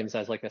Kyron Williams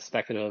as like a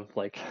speculative,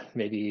 like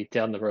maybe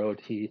down the road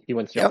he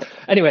wins. Yep.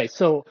 Anyway,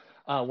 so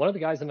one of the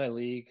guys in my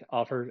league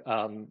offered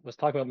was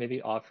talking about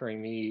maybe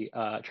offering me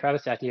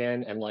Travis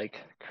Etienne and like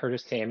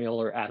Curtis Samuel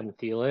or Adam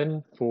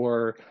Thielen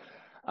for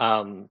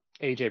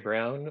AJ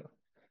Brown.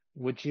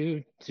 Would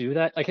you do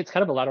that? Like, it's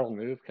kind of a lateral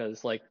move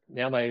because like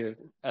now my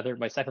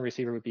second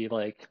receiver would be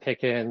like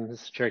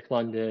Pickens, Drake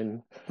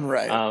London.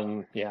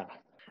 Right. Yeah.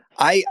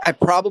 I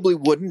probably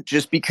wouldn't,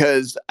 just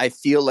because I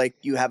feel like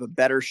you have a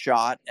better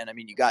shot. And I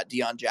mean, you got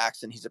Deion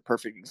Jackson. He's a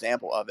perfect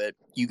example of it.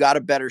 You got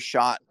a better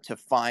shot to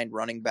find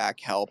running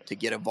back help to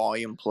get a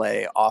volume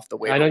play off the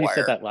waiver wire. I know you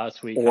said that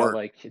last week. Or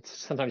like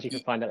sometimes you can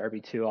find that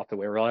RB2 off the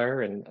waiver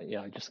wire, and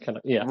just kind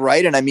of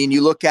Right. And I mean,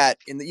 you look at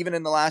even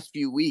in the last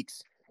few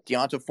weeks,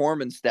 Deonta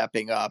Foreman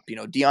stepping up.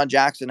 Deion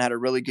Jackson had a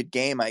really good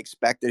game. I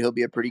expect that he'll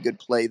be a pretty good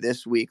play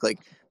this week. Like,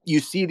 you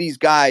see these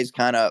guys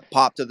kind of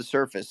pop to the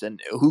surface,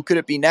 and who could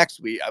it be next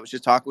week? I was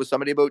just talking with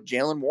somebody about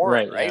Jaylen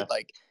Warren, right? Yeah.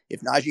 Like,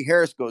 if Najee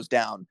Harris goes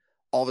down,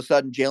 all of a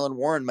sudden Jaylen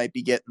Warren might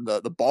be getting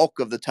the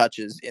bulk of the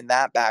touches in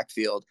that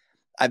backfield.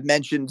 I've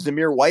mentioned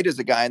Zamir White as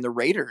a guy in the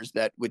Raiders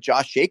that with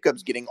Josh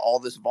Jacobs getting all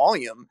this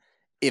volume,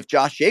 if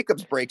Josh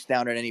Jacobs breaks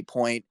down at any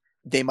point,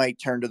 they might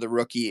turn to the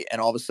rookie, and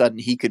all of a sudden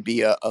he could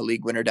be a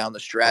league winner down the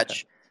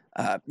stretch.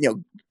 Okay.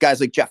 Guys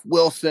like Jeff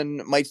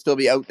Wilson might still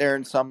be out there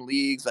in some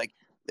leagues. Like,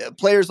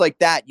 players like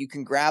that, you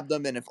can grab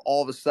them, and if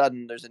all of a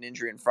sudden there's an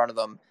injury in front of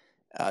them,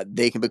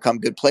 they can become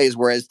good plays.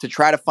 Whereas to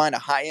try to find a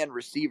high-end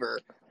receiver,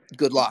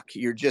 good luck.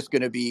 You're just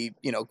going to be,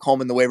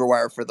 combing the waiver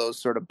wire for those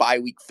sort of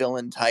bye-week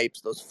fill-in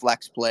types, those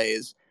flex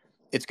plays.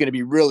 it's going to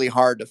be really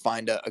hard to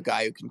find a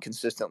guy who can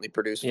consistently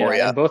produce for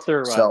you. And both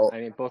their So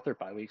both their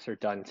bye weeks are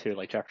done too,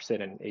 like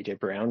Jefferson and AJ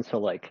Brown. So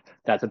like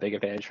that's a big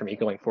advantage for me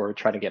going forward,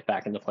 trying to get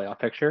back in the playoff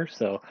picture.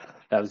 So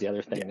that was the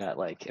other thing that,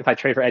 like, if I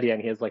trade for Eddie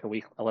and he has like a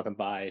week 11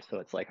 bye, so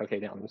it's like, okay,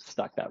 now I'm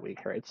stuck that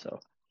week, right? So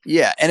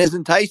yeah, and as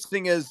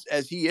enticing as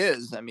he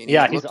is, I mean,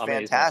 yeah, he's looked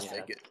amazing,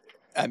 fantastic. yeah.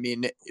 I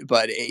mean,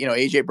 but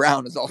AJ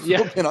Brown has also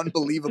been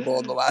unbelievable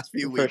in the last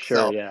few weeks. For sure,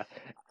 so yeah.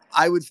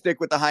 I would stick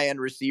with the high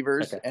end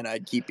receivers, Okay. and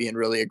I'd keep being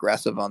really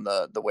aggressive on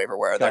the waiver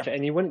wire Gotcha. there.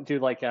 And you wouldn't do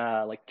like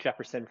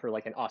Jefferson for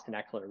like an Austin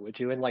Eckler, would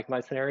you, in like my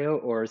scenario?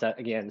 Or is that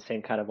again the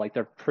same kind of, like,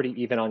 they're pretty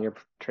even on your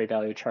trade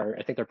value chart?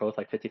 I think they're both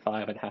like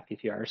 55 and half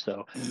PPR.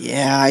 So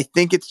yeah, I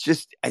think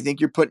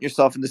you're putting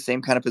yourself in the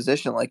same kind of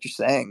position, like you're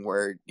saying,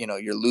 where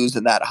you're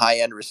losing that high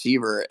end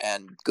receiver,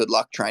 and good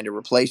luck trying to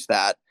replace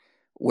that.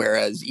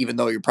 Whereas even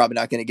though you're probably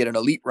not going to get an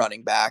elite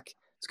running back,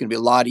 it's going to be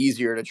a lot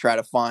easier to try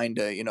to find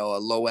a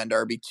low end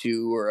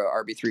RB2 or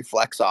a RB3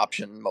 flex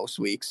option most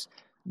weeks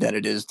than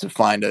it is to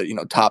find a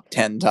top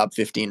 10, top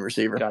 15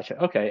 receiver.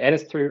 Gotcha. Okay. And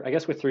it's through, I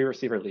guess, with 3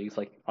 receiver leagues,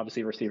 like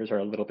obviously receivers are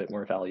a little bit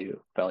more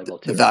valuable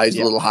too. The value's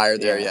a little higher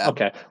there, yeah.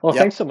 Okay. Well,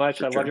 thanks so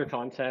much. I sure. love your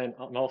content.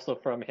 I'm also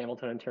from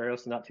Hamilton, Ontario,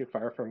 so not too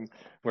far from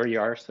where you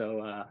are.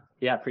 So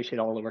appreciate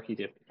all the work you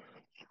do.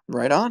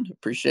 Right on.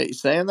 Appreciate you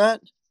saying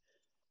that.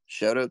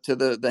 Shout out to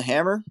the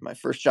Hammer. My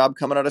first job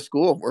coming out of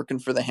school, working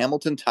for the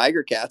Hamilton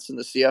Tiger Cats in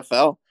the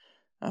CFL.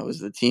 I was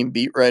the team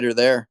beat writer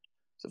there.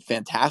 It's a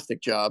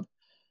fantastic job.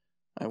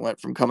 I went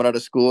from coming out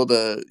of school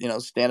to,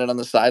 standing on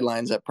the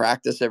sidelines at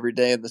practice every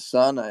day in the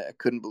sun. I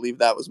couldn't believe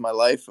that was my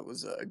life. It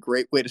was a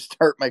great way to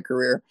start my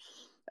career.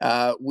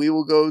 We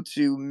will go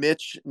to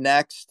Mitch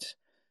next.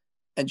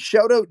 And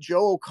shout out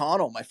Joe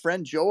O'Connell, my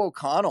friend Joe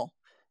O'Connell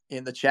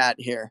in the chat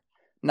here.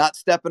 Not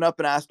stepping up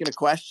and asking a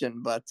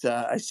question, but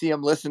I see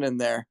him listening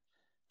there.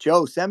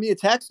 Joe, send me a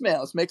text, man.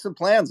 Let's make some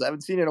plans. I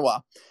haven't seen you in a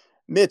while.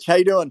 Mitch, how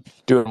you doing?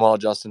 Doing well,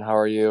 Justin. How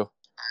are you?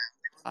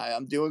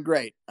 I'm doing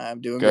great.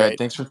 Good. Great.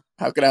 Thanks for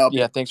How can I help you?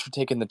 Yeah, thanks for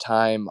taking the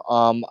time.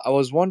 I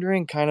was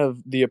wondering kind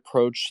of the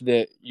approach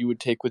that you would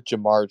take with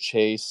Jamar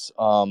Chase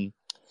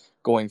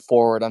going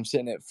forward. I'm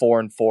sitting at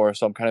 4-4,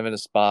 so I'm kind of in a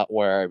spot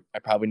where I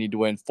probably need to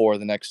win 4 of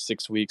the next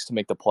 6 weeks to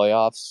make the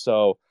playoffs.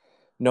 So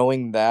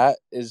knowing that,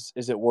 is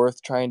it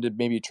worth trying to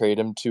maybe trade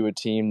him to a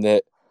team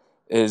that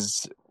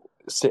is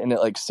sitting at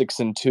like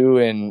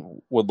 6-2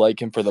 and would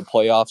like him for the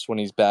playoffs when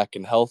he's back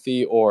and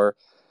healthy? Or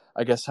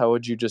I guess how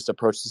would you just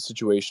approach the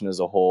situation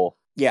as a whole?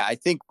 Yeah, I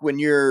think when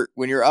you're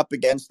up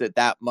against it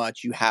that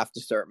much, you have to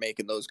start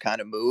making those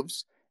kind of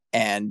moves,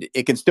 and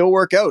it can still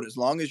work out as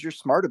long as you're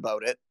smart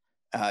about it.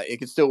 It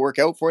can still work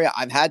out for you.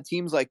 I've had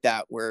teams like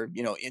that where,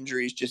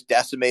 injuries just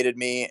decimated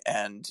me,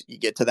 and you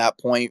get to that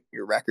point,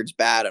 your record's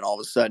bad, and all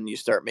of a sudden you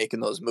start making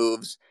those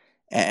moves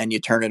and you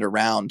turn it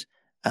around.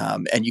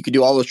 And you can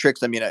do all those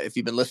tricks. I mean, if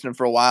you've been listening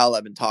for a while,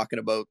 I've been talking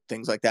about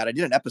things like that. I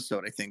did an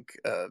episode, I think,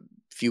 a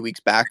few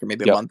weeks back or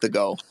maybe a month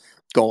ago,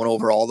 going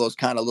over all those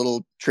kind of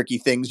little tricky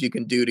things you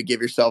can do to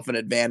give yourself an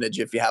advantage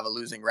if you have a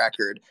losing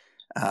record.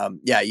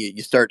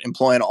 You start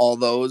employing all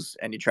those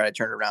and you try to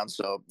turn it around.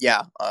 So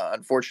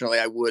unfortunately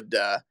I would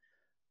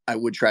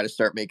try to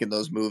start making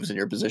those moves in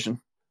your position.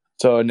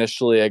 So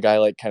initially a guy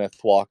like Kenneth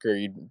Walker,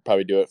 you'd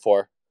probably do it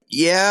for?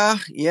 Yeah.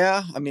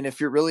 I mean, if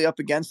you're really up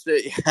against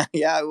it,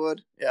 yeah, I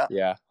would. Yeah.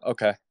 Yeah.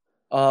 Okay.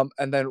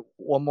 And then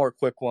one more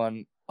quick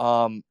one.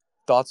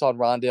 Thoughts on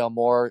Rondale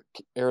Moore?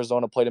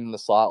 Arizona played him in the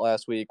slot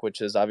last week,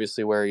 which is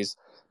obviously where he's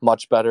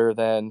much better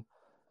than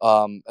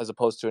as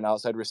opposed to an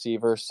outside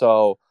receiver.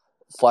 So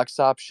flex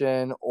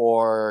option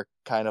or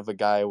kind of a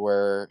guy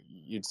where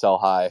you'd sell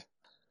high?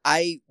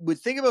 I would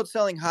think about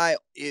selling high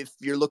if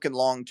you're looking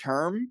long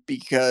term,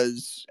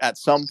 because at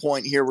some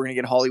point here we're going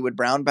to get Hollywood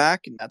Brown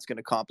back, and that's going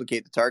to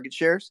complicate the target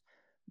shares.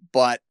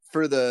 But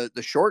for the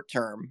short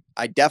term,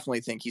 I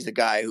definitely think he's a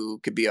guy who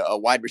could be a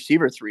wide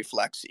receiver 3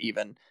 flex,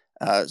 even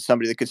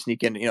somebody that could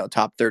sneak in,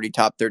 top 30,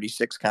 top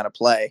 36 kind of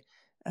play.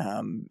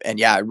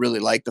 I really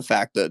like the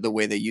fact that the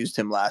way they used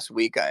him last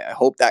week. I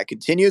hope that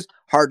continues.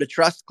 Hard to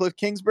trust Cliff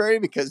Kingsbury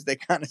because they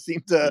kind of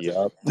seem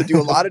to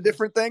do a lot of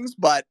different things,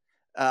 but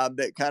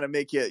that kind of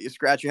make you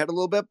scratch your head a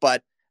little bit.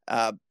 But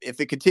if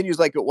it continues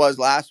like it was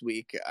last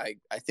week,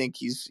 I think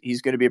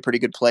he's going to be a pretty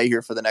good play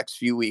here for the next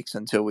few weeks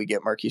until we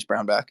get Marquise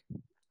Brown back.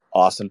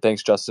 Awesome.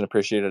 Thanks, Justin.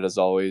 Appreciate it as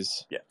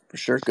always. Yeah, for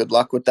sure. Good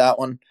luck with that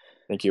one.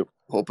 Thank you.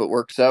 Hope it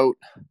works out.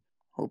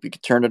 Hope you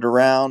can turn it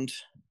around.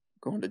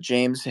 Going to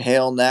James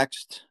Hale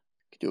next.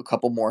 Could do a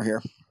couple more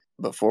here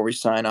before we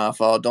sign off.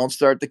 Oh, don't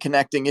start the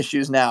connecting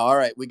issues now. All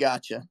right, we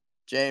got you.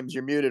 James,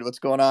 you're muted. What's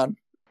going on?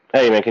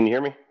 Hey, man, can you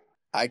hear me?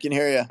 I can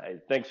hear you. Hey,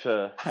 thanks.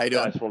 How you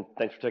doing?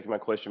 Thanks for taking my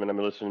question, man. I've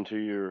been listening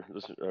to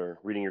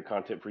reading your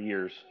content for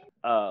years.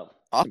 Awesome.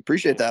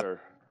 Appreciate that.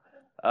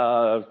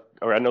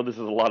 I know this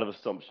is a lot of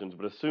assumptions,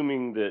 but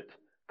assuming that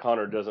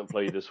Connor doesn't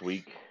play this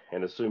week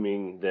and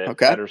assuming that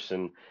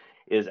Patterson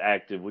is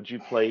active, would you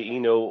play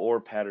Eno or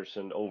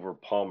Patterson over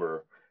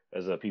Palmer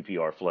as a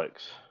PPR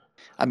flex?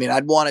 I mean,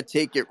 I'd want to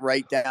take it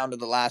right down to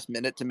the last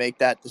minute to make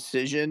that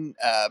decision.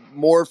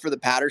 More for the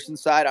Patterson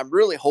side. I'm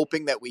really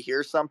hoping that we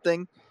hear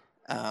something.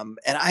 And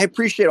I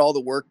appreciate all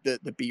the work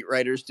that the beat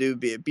writers do.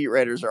 Beat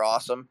writers are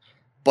awesome.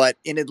 But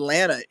in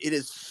Atlanta, it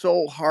is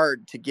so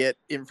hard to get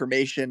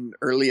information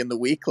early in the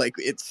week. Like,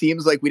 it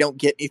seems like we don't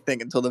get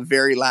anything until the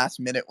very last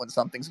minute when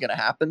something's going to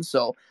happen.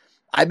 So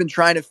I've been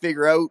trying to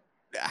figure out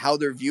how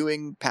they're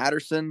viewing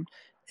Patterson.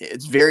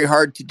 It's very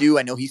hard to do.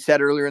 I know he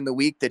said earlier in the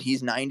week that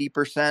he's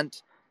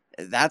 90%.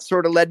 That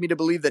sort of led me to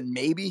believe that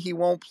maybe he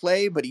won't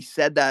play, but he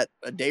said that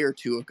a day or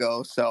two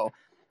ago. So,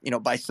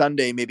 by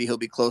Sunday, maybe he'll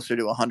be closer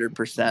to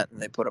 100%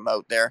 and they put him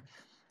out there.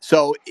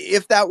 So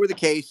if that were the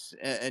case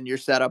and you're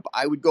set up,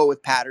 I would go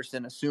with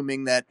Patterson,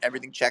 assuming that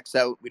everything checks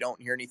out. We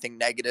don't hear anything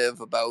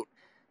negative about,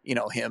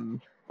 him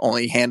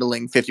only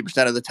handling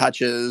 50% of the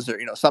touches, or,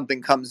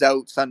 something comes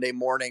out Sunday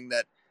morning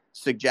that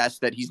suggests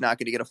that he's not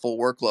going to get a full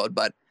workload.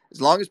 But as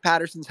long as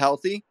Patterson's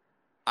healthy,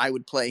 I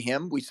would play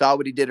him. We saw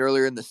what he did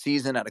earlier in the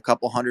season at a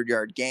couple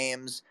 100-yard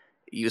games.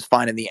 He was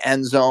fine in the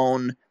end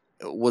zone,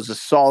 was a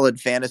solid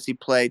fantasy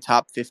play,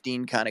 top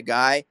 15 kind of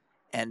guy.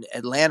 And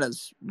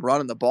Atlanta's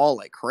running the ball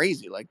like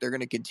crazy. Like, they're going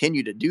to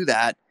continue to do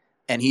that.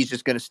 And he's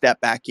just going to step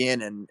back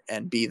in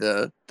and be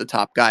the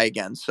top guy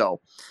again.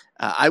 So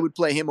I would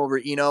play him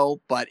over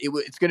Eno, but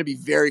it's going to be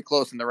very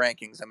close in the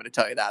rankings. I'm going to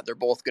tell you that. They're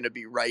both going to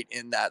be right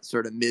in that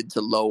sort of mid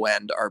to low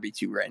end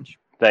RB2 range.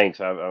 Thanks.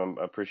 I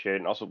appreciate it.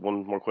 And also,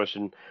 one more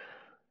question.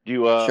 Do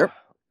you Sure.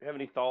 have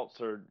any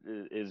thoughts, or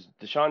is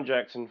Deshaun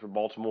Jackson for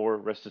Baltimore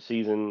rest of the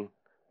season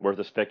worth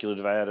a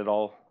speculative ad at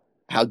all?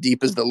 How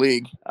deep is the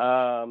league?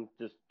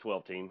 Just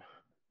 12 team.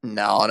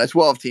 No, in a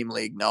 12-team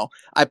league, no.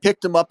 I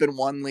picked him up in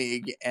one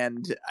league,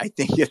 and I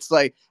think it's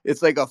like a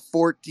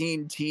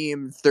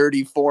 14-team,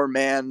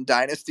 34-man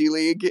dynasty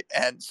league,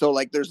 and so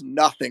there's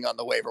nothing on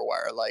the waiver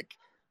wire. Like,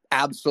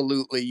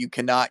 absolutely, you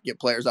cannot get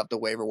players off the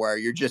waiver wire.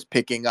 You're just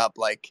picking up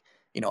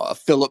a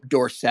Philip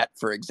Dorsett,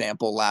 for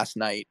example, last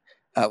night.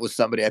 Was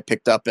somebody I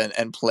picked up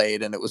and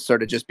played, and it was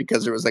sort of just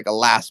because there was a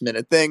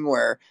last-minute thing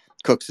where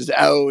Cooks is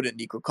out and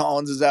Nico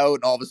Collins is out,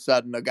 and all of a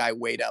sudden a guy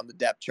way down the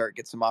depth chart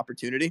gets some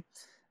opportunity.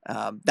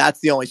 That's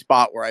the only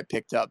spot where I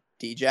picked up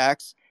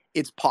Djax.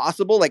 It's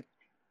possible,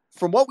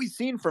 from what we've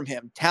seen from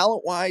him,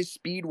 talent-wise,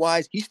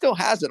 speed-wise, he still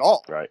has it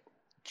all. Right.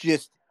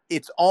 Just,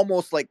 it's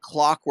almost like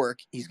clockwork.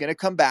 He's going to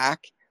come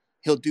back.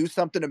 He'll do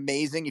something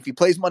amazing. If he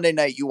plays Monday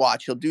night, you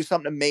watch. He'll do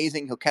something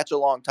amazing. He'll catch a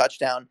long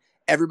touchdown.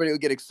 Everybody will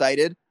get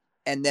excited.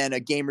 And then a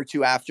game or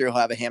two after, he'll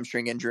have a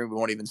hamstring injury. We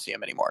won't even see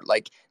him anymore.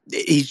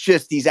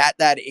 He's at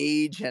that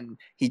age, and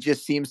he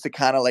just seems to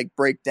kind of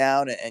break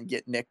down and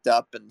get nicked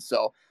up. And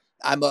so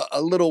I'm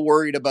a little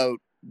worried about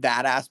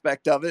that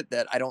aspect of it,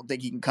 that I don't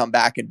think he can come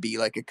back and be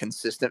a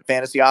consistent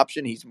fantasy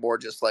option. He's more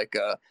just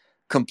a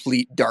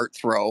complete dart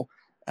throw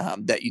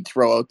that you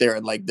throw out there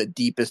in the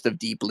deepest of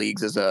deep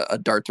leagues as a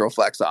dart throw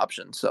flex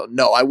option. So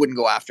no, I wouldn't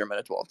go after him in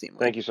a 12-team league.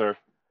 Thank you, sir.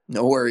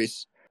 No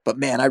worries. But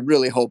man, I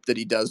really hope that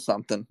he does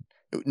something.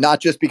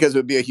 Not just because it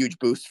would be a huge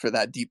boost for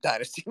that deep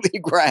dynasty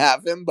league where I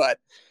have him, but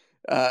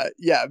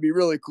it'd be a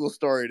really cool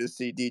story to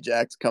see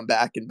Djax come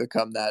back and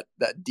become that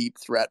deep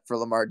threat for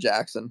Lamar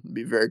Jackson. It'd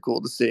be very cool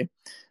to see.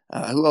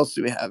 Who else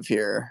do we have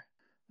here?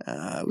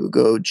 We'll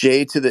go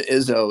Jay to the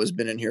Izzo has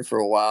been in here for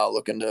a while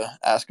looking to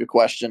ask a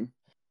question.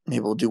 Maybe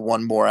we'll do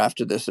one more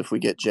after this if we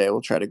get Jay. We'll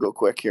try to go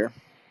quick here.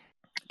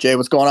 Jay,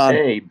 what's going on?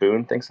 Hey,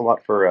 Boone. Thanks a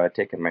lot for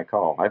taking my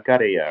call. I've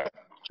got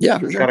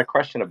got a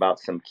question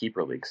about some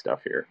keeper league stuff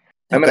here.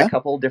 I'm in a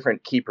couple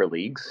different keeper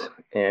leagues,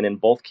 and in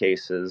both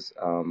cases,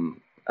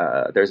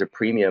 there's a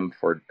premium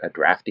for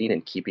drafting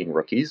and keeping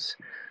rookies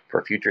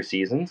for future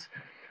seasons.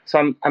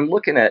 So I'm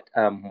looking at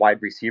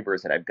wide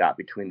receivers that I've got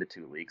between the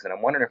two leagues, and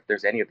I'm wondering if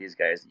there's any of these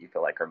guys that you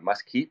feel like are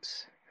must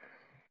keeps,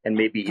 and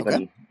maybe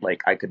even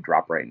I could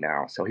drop right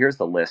now. So here's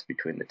the list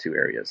between the two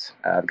areas.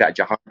 I've got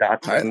Jahan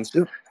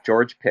Dotson,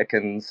 George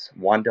Pickens,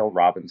 Wan'Dale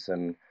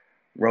Robinson,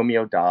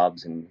 Romeo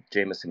Doubs, and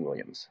Jameson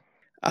Williams.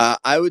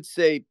 I would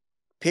say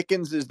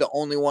Pickens is the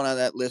only one on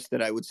that list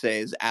that I would say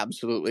is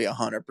absolutely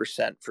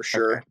 100% for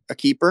sure a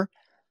keeper.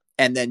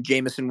 And then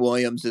Jameson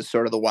Williams is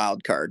sort of the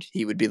wild card.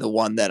 He would be the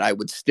one that I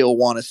would still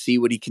want to see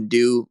what he can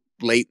do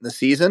late in the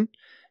season.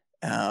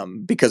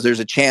 Because there's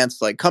a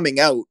chance, coming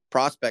out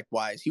prospect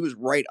wise, he was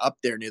right up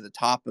there near the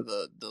top of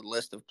the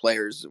list of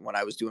players when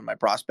I was doing my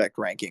prospect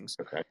rankings.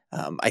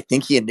 I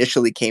think he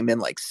initially came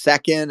in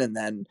second, and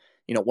then,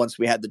 once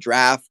we had the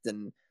draft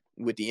and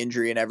with the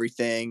injury and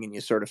everything, and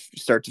you sort of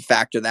start to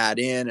factor that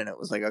in, and it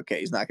was okay,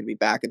 he's not going to be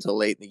back until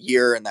late in the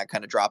year. And that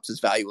kind of drops his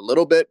value a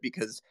little bit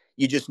because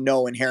you just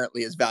know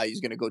inherently his value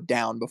is going to go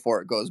down before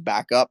it goes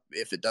back up,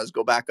 if it does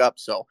go back up.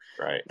 So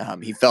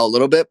he fell a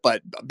little bit,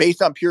 but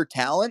based on pure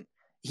talent,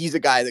 he's a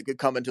guy that could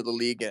come into the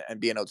league and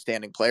be an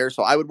outstanding player.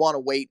 So I would want to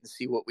wait and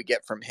see what we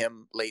get from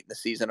him late in the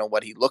season and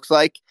what he looks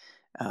like.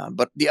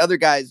 But the other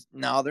guys,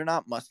 no, they're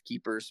not must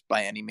keepers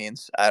by any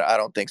means. I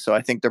don't think so.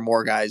 I think they're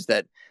more guys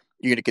that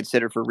you're going to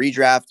consider for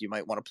redraft. You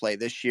might want to play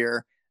this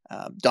year.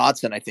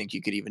 Dotson, I think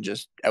you could even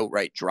just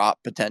outright drop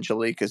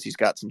potentially because he's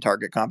got some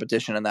target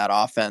competition in that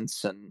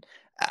offense. And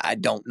I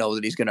don't know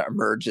that he's going to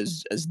emerge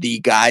as the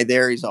guy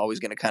there. He's always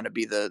going to kind of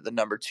be the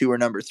number 2 or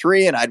number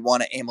 3, and I'd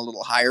want to aim a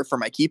little higher for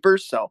my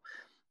keepers. So,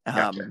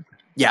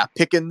 yeah,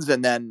 Pickens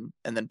and then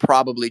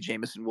probably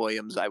Jameson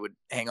Williams I would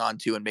hang on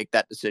to and make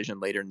that decision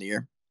later in the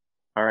year.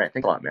 All right.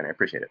 Thanks a lot, man. I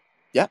appreciate it.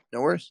 Yeah,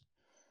 no worries.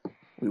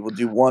 We will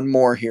do one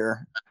more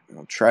here.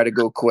 We'll try to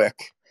go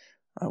quick.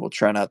 I will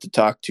try not to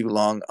talk too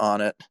long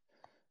on it.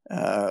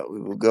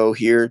 We will go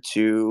here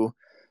to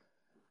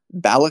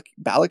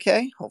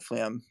Balake.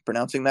 Hopefully I'm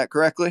pronouncing that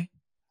correctly.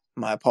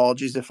 My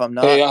apologies if I'm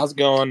not. Hey, how's it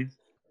going?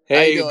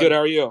 Hey, good. How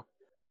are you?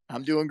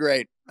 I'm doing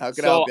great. How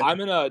can I help you?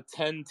 I'm in a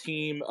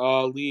 10-team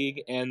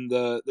league, and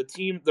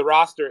the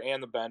roster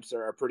and the bench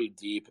are pretty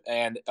deep,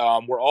 and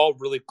we're all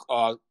really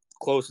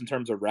close in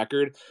terms of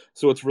record.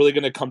 So it's really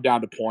going to come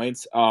down to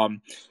points.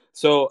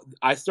 So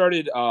I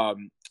started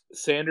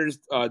Sanders,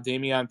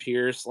 Dameon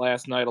Pierce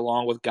last night,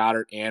 along with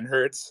Goddard and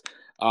Hurts.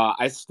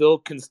 I still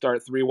can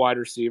start 3 wide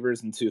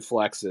receivers and 2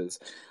 flexes.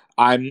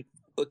 I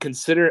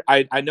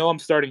know I'm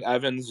starting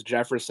Evans,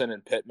 Jefferson,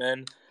 and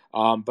Pittman,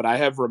 but I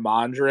have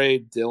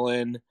Ramondre,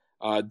 Dillon,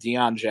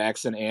 Deion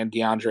Jackson, and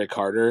DeAndre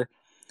Carter.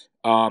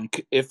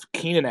 If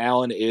Keenan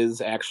Allen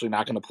is actually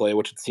not going to play,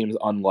 which it seems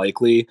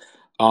unlikely,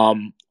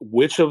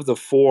 which of the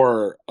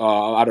 4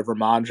 out of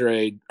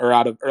Ramondre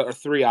or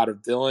 3 out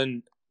of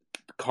Dillon,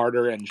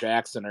 Carter, and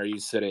Jackson are you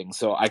sitting?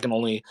 So I can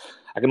only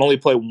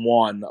play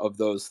one of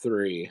those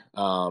 3.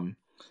 I'm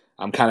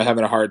kind of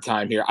having a hard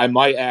time here. I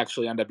might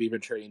actually end up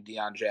even trading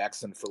Deion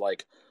Jackson for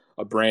like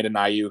a Brandon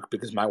Ayuk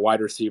because my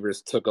wide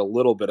receivers took a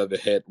little bit of a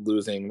hit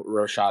losing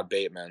Rashad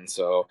Bateman.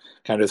 So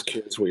kind of just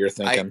curious what you're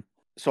thinking.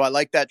 So I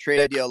like that trade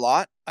idea a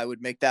lot. I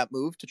would make that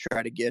move to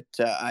try to get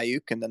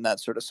Ayuk, and then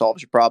that sort of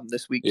solves your problem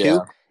this week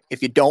too.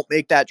 If you don't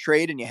make that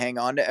trade and you hang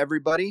on to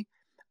everybody,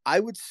 I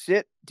would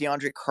sit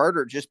DeAndre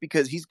Carter just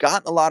because he's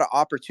gotten a lot of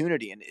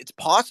opportunity, and it's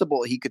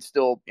possible he could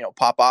still,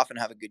 pop off and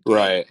have a good game.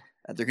 Right.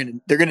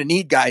 They're gonna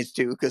need guys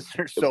too because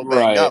they're so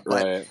banged up.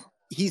 But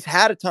he's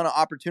had a ton of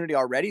opportunity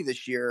already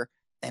this year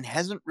and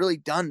hasn't really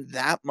done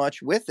that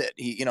much with it.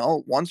 He,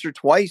 once or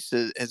twice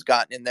has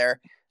gotten in there,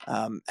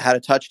 had a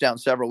touchdown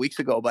several weeks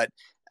ago, but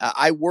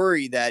I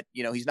worry that,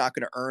 he's not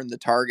going to earn the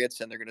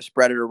targets and they're going to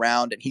spread it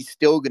around, and he's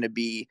still going to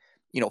be,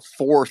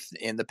 4th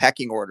in the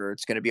pecking order.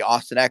 It's going to be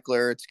Austin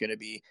Eckler. It's going to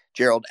be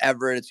Gerald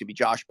Everett. It's going to be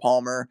Josh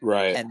Palmer.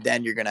 Right. And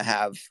then you're going to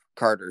have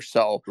Carter.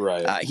 So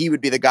he would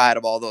be the guy out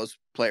of all those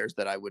players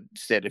that I would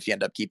sit if you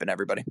end up keeping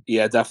everybody.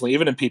 Yeah, definitely.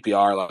 Even in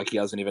PPR, like he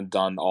hasn't even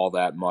done all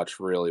that much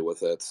really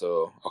with it.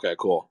 So, okay,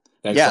 cool.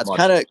 Thanks so much.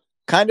 It's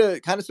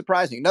kind of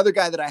surprising. Another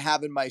guy that I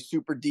have in my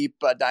super deep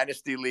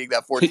dynasty league,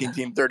 that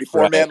 14-team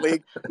 34-man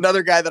league.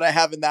 Another guy that I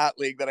have in that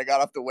league that I got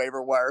off the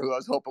waiver wire who I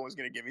was hoping was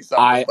going to give me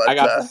something. I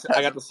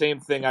got the same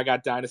thing. I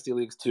got dynasty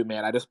leagues too,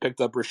 man. I just picked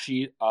up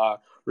Rashid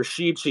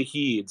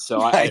Shaheed, so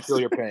nice. I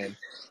feel your pain.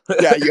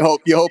 Yeah, you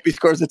hope he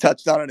scores a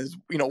touchdown on his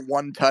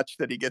one touch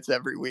that he gets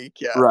every week.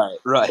 Yeah,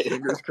 right.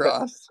 Fingers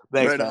crossed.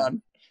 Thanks, right man.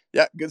 on.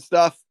 Yeah, good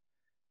stuff.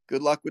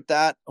 Good luck with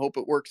that. Hope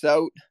it works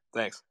out.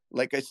 Thanks.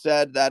 Like I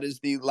said, that is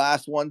the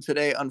last one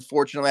today.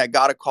 Unfortunately, I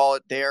got to call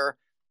it there.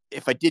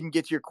 If I didn't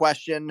get to your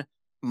question,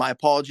 my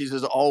apologies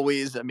as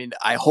always. I mean,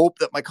 I hope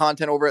that my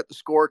content over at The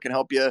Score can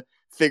help you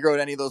figure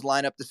out any of those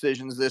lineup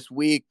decisions this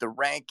week, the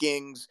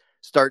rankings,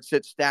 start,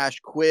 sit,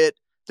 stash, quit,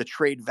 the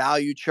trade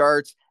value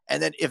charts.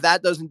 And then if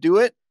that doesn't do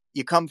it,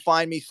 you come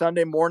find me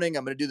Sunday morning.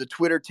 I'm going to do the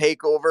Twitter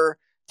takeover,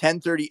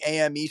 10:30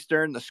 a.m.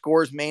 Eastern, The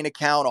Score's main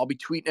account. I'll be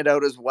tweeting it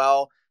out as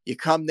well. You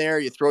come there,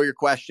 you throw your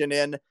question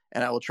in,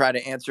 and I will try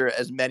to answer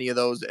as many of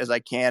those as I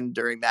can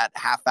during that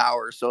half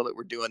hour so that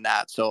we're doing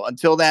that. So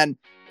until then,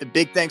 a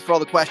big thanks for all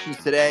the questions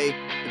today.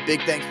 A big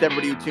thanks to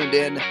everybody who tuned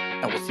in,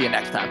 and we'll see you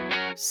next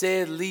time.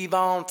 Said leave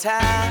on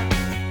time,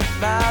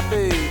 my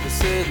baby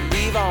said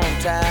leave on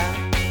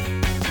time.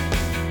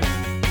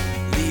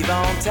 Leave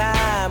on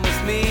time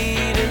with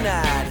me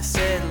tonight.